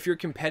 So if your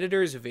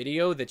competitor's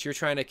video that you're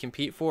trying to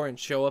compete for and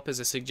show up as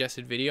a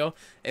suggested video,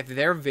 if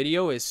their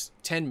video is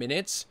 10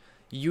 minutes,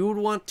 you would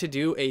want to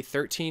do a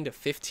 13 to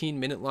 15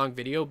 minute long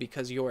video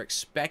because your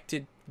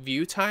expected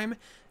view time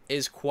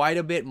is quite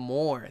a bit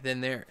more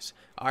than theirs.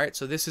 All right,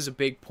 so this is a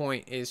big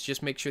point, is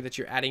just make sure that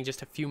you're adding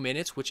just a few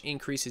minutes, which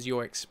increases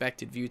your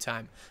expected view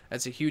time.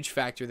 That's a huge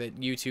factor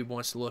that YouTube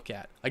wants to look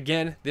at.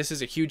 Again, this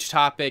is a huge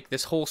topic.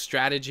 This whole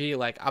strategy,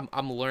 like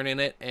I'm learning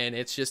it, and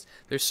it's just,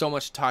 there's so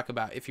much to talk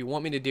about. If you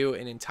want me to do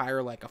an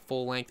entire, like a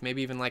full length,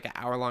 maybe even like an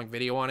hour-long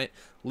video on it,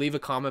 leave a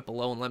comment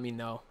below and let me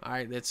know. All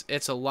right,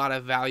 it's a lot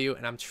of value,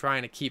 and I'm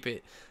trying to keep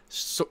it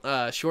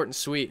short and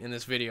sweet in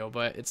this video,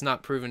 but it's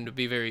not proven to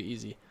be very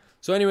easy.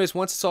 So anyways,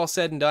 once it's all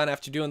said and done,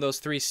 after doing those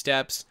 3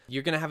 steps,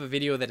 you're going to have a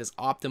video that is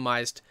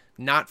optimized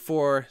not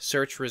for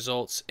search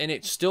results, and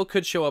it still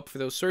could show up for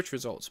those search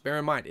results. Bear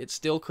in mind, it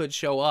still could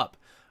show up,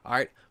 all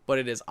right? But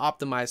it is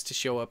optimized to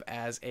show up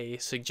as a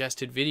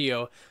suggested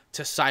video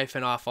to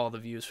siphon off all the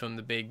views from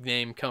the big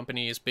name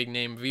companies, big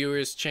name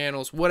viewers,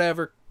 channels,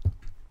 whatever,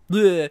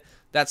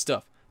 that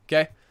stuff,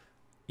 okay?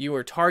 You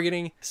are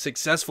targeting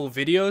successful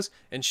videos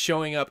and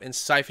showing up and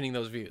siphoning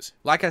those views.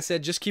 Like I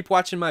said, just keep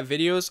watching my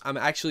videos. I'm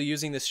actually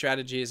using this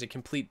strategy as a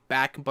complete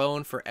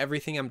backbone for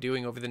everything I'm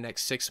doing over the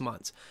next 6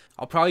 months.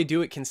 I'll probably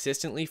do it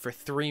consistently for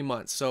 3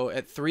 months. So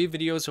at 3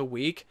 videos a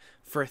week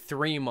for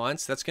 3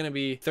 months, that's going to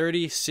be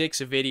 36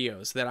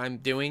 videos that I'm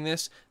doing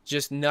this,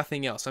 just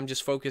nothing else. I'm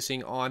just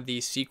focusing on the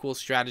sequel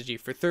strategy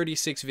for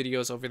 36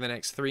 videos over the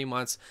next 3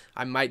 months.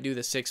 I might do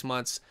the 6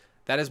 months.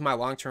 That is my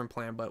long-term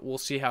plan, but we'll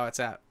see how it's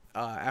at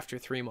after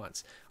 3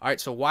 months. All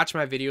right, so watch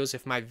my videos.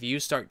 If my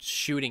views start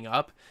shooting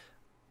up,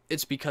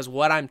 it's because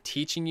what I'm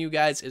teaching you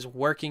guys is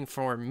working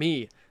for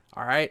me.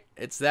 All right,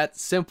 it's that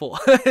simple.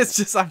 It's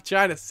just, I'm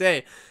trying to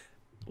say,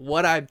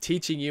 what I'm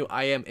teaching you,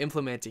 I am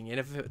implementing, and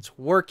if it's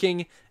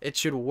working, it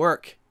should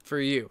work for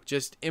you.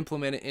 Just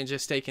implement it and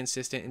just stay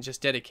consistent and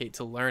just dedicate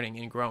to learning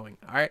and growing.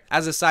 All right,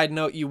 as a side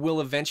note, you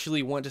will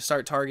eventually want to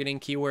start targeting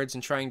keywords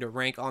and trying to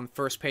rank on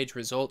first page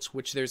results,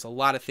 which there's a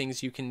lot of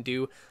things you can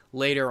do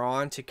later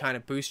on to kind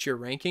of boost your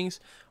rankings.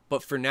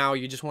 But for now,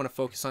 you just want to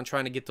focus on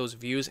trying to get those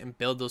views and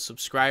build those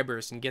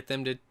subscribers and get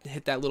them to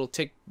hit that little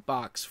tick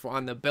box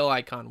on the bell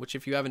icon, which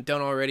if you haven't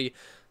done already,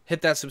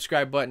 hit that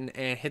subscribe button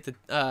and hit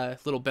the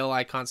little bell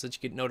icon so that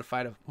you get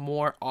notified of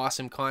more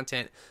awesome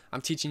content.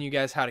 I'm teaching you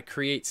guys how to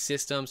create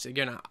systems. You're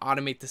going to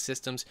automate the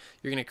systems.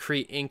 You're going to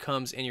create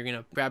incomes, and you're going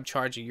to grab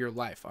charge of your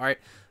life. All right.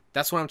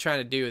 That's what I'm trying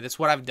to do. That's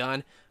what I've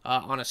done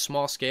on a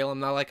small scale. I'm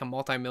not like a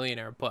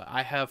multimillionaire, but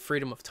I have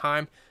freedom of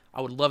time.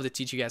 I would love to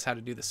teach you guys how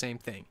to do the same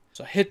thing.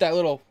 So hit that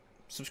little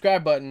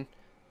subscribe button,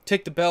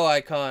 tick the bell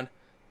icon,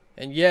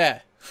 and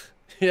yeah.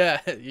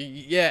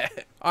 Yeah.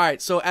 All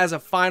right, so as a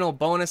final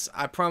bonus,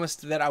 I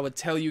promised that I would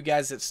tell you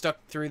guys that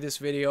stuck through this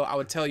video, I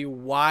would tell you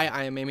why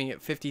I am aiming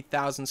at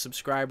 50,000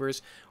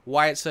 subscribers,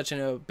 why it's such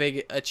a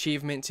big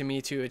achievement to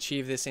me to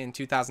achieve this in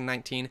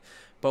 2019,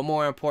 but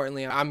more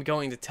importantly, I'm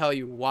going to tell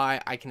you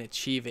why I can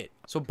achieve it.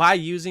 So by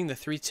using the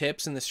 3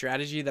 tips and the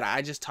strategy that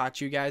I just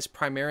taught you guys,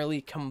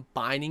 primarily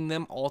combining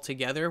them all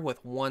together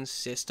with one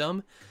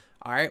system,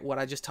 all right, what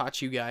I just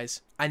taught you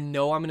guys, I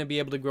know I'm going to be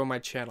able to grow my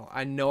channel.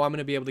 I know I'm going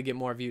to be able to get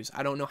more views.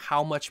 I don't know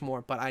how much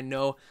more, but I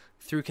know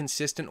through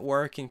consistent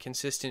work and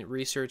consistent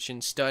research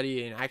and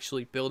study and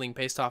actually building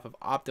based off of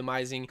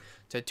optimizing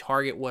to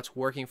target what's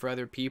working for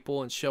other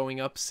people and showing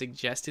up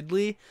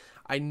suggestedly,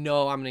 I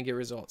know I'm going to get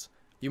results.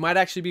 You might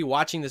actually be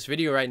watching this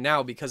video right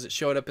now because it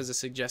showed up as a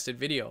suggested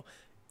video.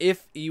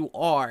 If you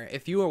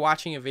were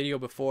watching a video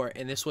before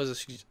and this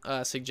was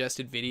a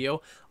suggested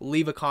video,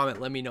 leave a comment,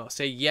 let me know.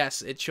 Say,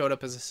 yes, it showed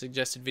up as a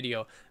suggested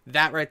video.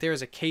 That right there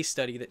is a case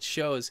study that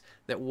shows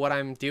that what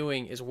I'm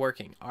doing is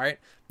working, all right?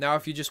 Now,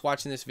 if you're just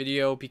watching this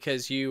video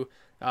because you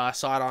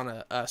saw it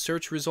on a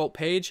search result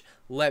page,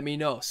 let me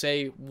know.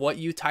 Say what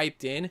you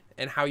typed in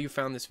and how you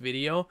found this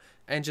video,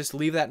 and just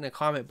leave that in a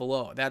comment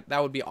below.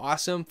 That would be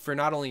awesome for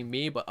not only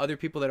me, but other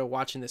people that are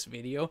watching this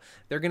video.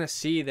 They're going to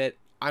see that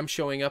I'm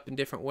showing up in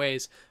different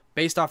ways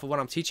based off of what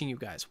I'm teaching you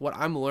guys, what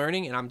I'm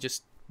learning, and I'm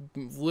just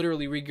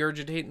literally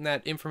regurgitating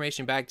that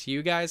information back to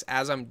you guys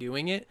as I'm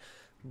doing it.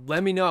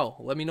 Let me know.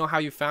 Let me know how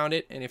you found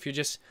it. And if you're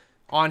just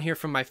on here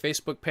from my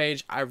Facebook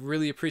page, I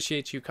really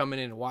appreciate you coming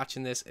in and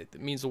watching this. It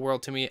means the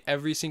world to me.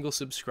 Every single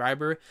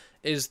subscriber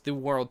is the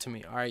world to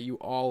me. All right, you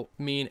all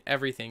mean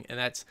everything, and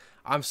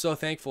I'm so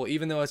thankful.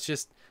 Even though it's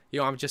just,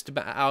 I'm just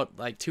about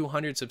like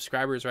 200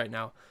 subscribers right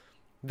now.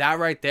 That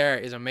right there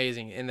is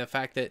amazing, and the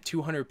fact that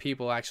 200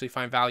 people actually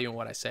find value in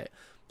what I say.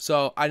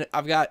 So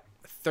I've got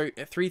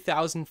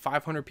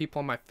 3,500 people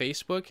on my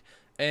Facebook,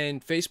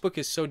 and Facebook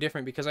is so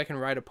different because I can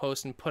write a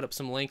post and put up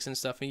some links and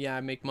stuff, and yeah,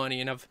 I make money,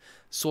 and I've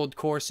sold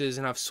courses,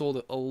 and I've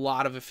sold a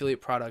lot of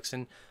affiliate products,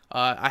 and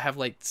I have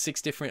like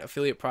 6 different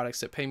affiliate products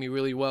that pay me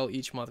really well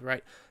each month,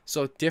 right?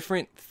 So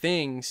different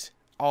things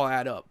all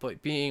add up,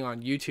 but being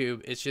on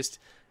YouTube,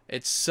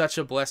 it's such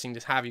a blessing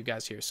to have you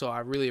guys here. So I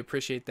really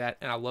appreciate that,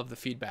 and I love the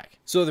feedback.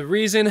 So the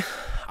reason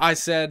I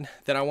said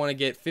that I want to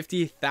get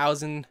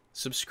 50,000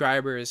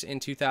 subscribers in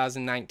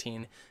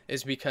 2019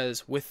 is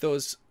because with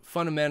those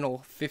fundamental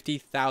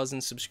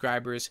 50,000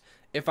 subscribers,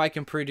 if I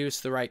can produce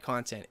the right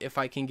content, if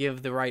I can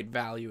give the right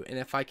value, and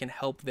if I can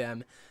help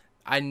them,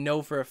 I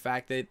know for a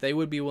fact that they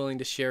would be willing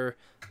to share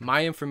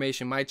my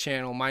information, my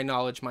channel, my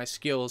knowledge, my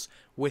skills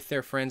with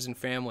their friends and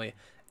family.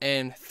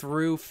 And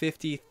through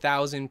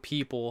 50,000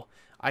 people,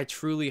 I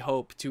truly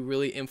hope to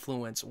really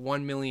influence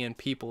 1 million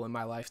people in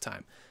my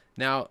lifetime.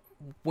 Now,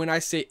 when I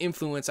say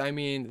influence, I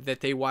mean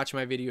that they watch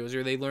my videos,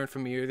 or they learn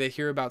from me, or they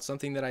hear about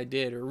something that I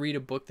did, or read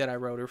a book that I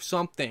wrote, or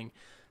something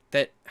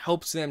that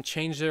helps them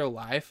change their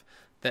life,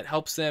 that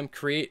helps them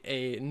create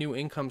a new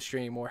income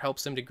stream, or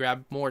helps them to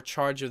grab more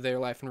charge of their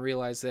life and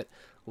realize that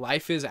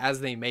life is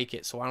as they make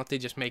it. So why don't they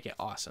just make it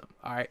awesome?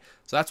 All right.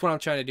 So that's what I'm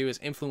trying to do, is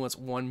influence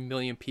 1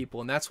 million people.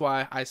 And that's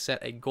why I set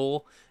a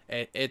goal.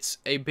 It's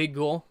a big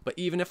goal, but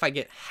even if I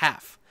get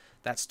half,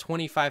 that's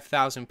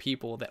 25,000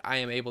 people that I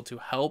am able to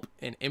help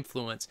and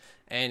influence.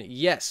 And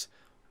yes,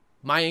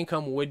 my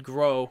income would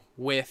grow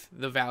with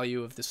the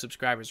value of the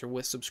subscribers, or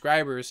with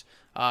subscribers,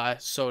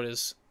 so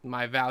does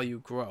my value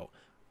grow,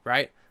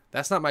 right?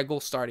 That's not my goal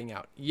starting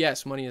out.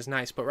 Yes, money is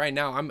nice, but right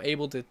now I'm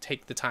able to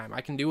take the time.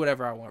 I can do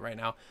whatever I want right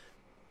now,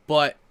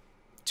 but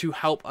to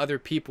help other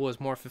people is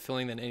more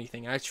fulfilling than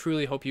anything. I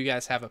truly hope you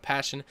guys have a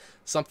passion,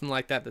 something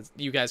like that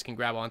you guys can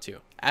grab onto.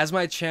 As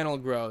my channel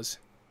grows,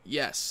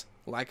 yes,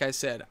 like I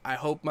said, I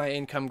hope my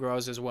income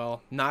grows as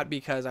well, not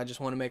because I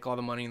just want to make all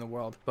the money in the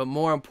world, but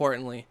more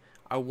importantly,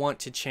 I want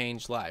to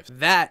change lives.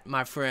 That,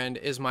 my friend,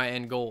 is my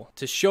end goal,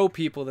 to show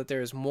people that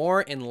there is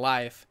more in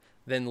life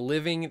than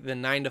living the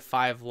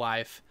 9-to-5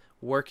 life,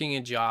 working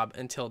a job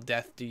until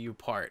death do you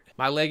part.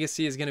 My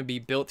legacy is going to be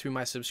built through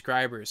my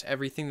subscribers.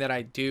 Everything that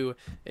I do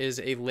is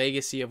a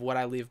legacy of what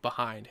I leave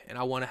behind, and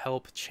I want to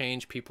help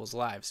change people's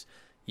lives.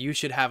 You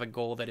should have a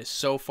goal that is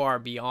so far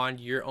beyond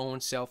your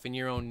own self and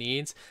your own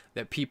needs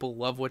that people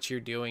love what you're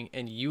doing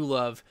and you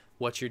love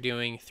what you're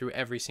doing through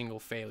every single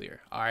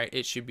failure. All right,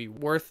 it should be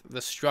worth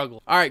the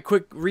struggle. All right,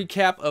 quick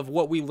recap of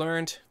what we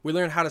learned. We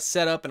learned how to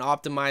set up and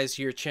optimize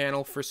your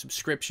channel for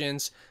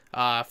subscriptions,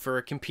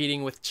 for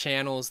competing with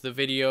channels, the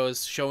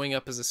videos showing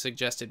up as a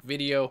suggested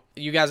video.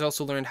 You guys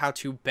also learned how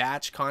to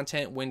batch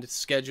content, when to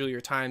schedule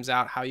your times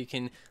out, how you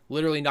can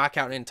literally knock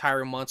out an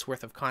entire month's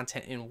worth of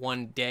content in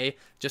one day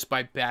just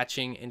by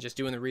batching and just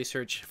doing the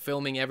research,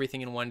 filming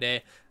everything in one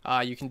day.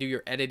 You can do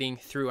your editing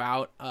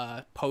throughout,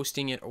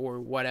 posting it or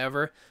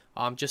whatever,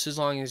 just as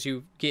long as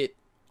you get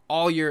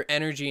all your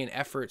energy and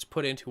efforts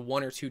put into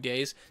 1 or 2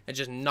 days and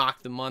just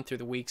knock the month or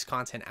the week's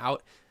content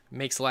out.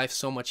 Makes life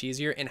so much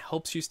easier and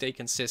helps you stay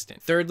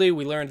consistent. Thirdly,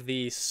 we learned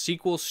the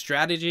sequel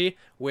strategy,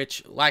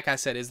 which, like I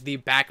said, is the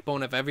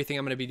backbone of everything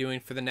I'm going to be doing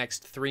for the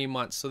next 3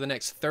 months. So the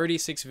next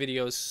 36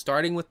 videos,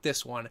 starting with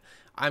this one,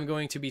 I'm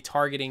going to be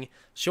targeting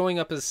showing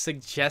up as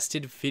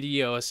suggested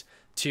videos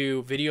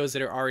to videos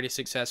that are already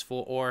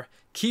successful, or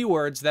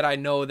keywords that I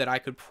know that I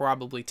could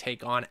probably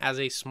take on as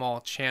a small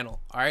channel.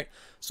 All right.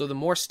 So the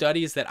more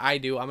studies that I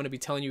do, I'm going to be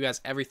telling you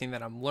guys everything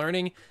that I'm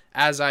learning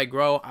as I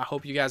grow. I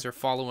hope you guys are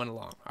following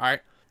along. All right.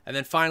 And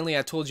then finally,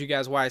 I told you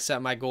guys why I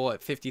set my goal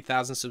at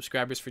 50,000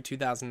 subscribers for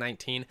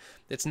 2019.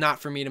 It's not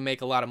for me to make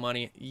a lot of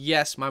money.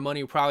 Yes, my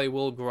money probably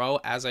will grow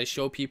as I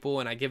show people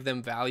and I give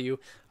them value.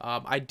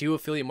 I do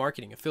affiliate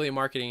marketing. Affiliate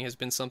marketing has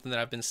been something that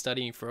I've been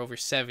studying for over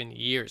 7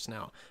 years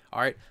now. All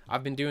right,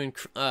 I've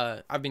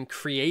been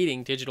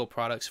creating digital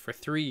products for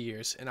 3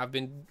 years, and I've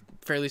been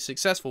fairly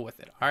successful with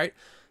it. All right,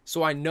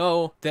 so I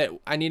know that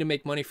I need to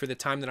make money for the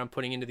time that I'm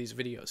putting into these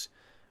videos,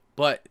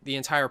 but the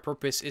entire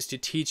purpose is to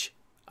teach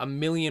 1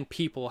 million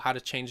people how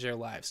to change their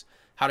lives,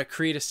 how to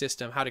create a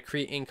system, how to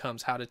create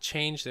incomes, how to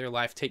change their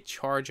life, take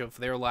charge of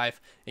their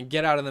life, and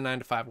get out of the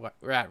 9-to-5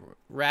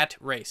 rat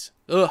race.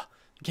 Ugh,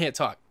 can't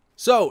talk.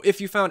 So if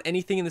you found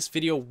anything in this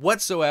video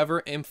whatsoever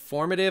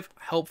informative,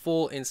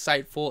 helpful,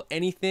 insightful,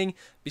 anything,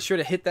 be sure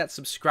to hit that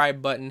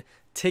subscribe button,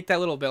 tick that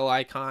little bell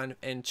icon,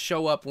 and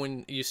show up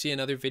when you see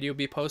another video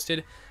be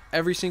posted.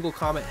 Every single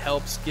comment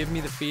helps. Give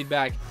me the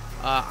feedback.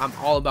 I'm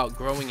all about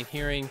growing and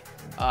hearing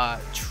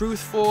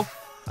truthful,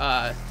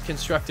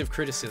 constructive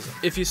criticism.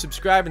 If you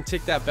subscribe and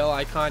tick that bell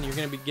icon, you're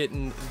going to be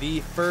getting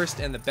the first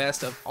and the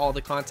best of all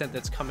the content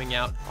that's coming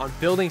out on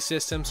building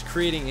systems,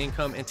 creating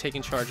income, and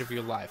taking charge of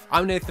your life.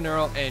 I'm Nathan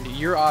Earl, and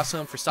you're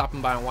awesome for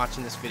stopping by and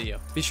watching this video.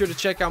 Be sure to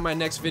check out my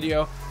next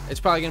video. It's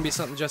probably going to be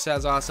something just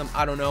as awesome.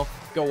 I don't know.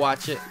 Go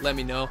watch it. Let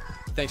me know.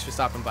 Thanks for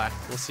stopping by.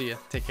 We'll see you.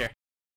 Take care.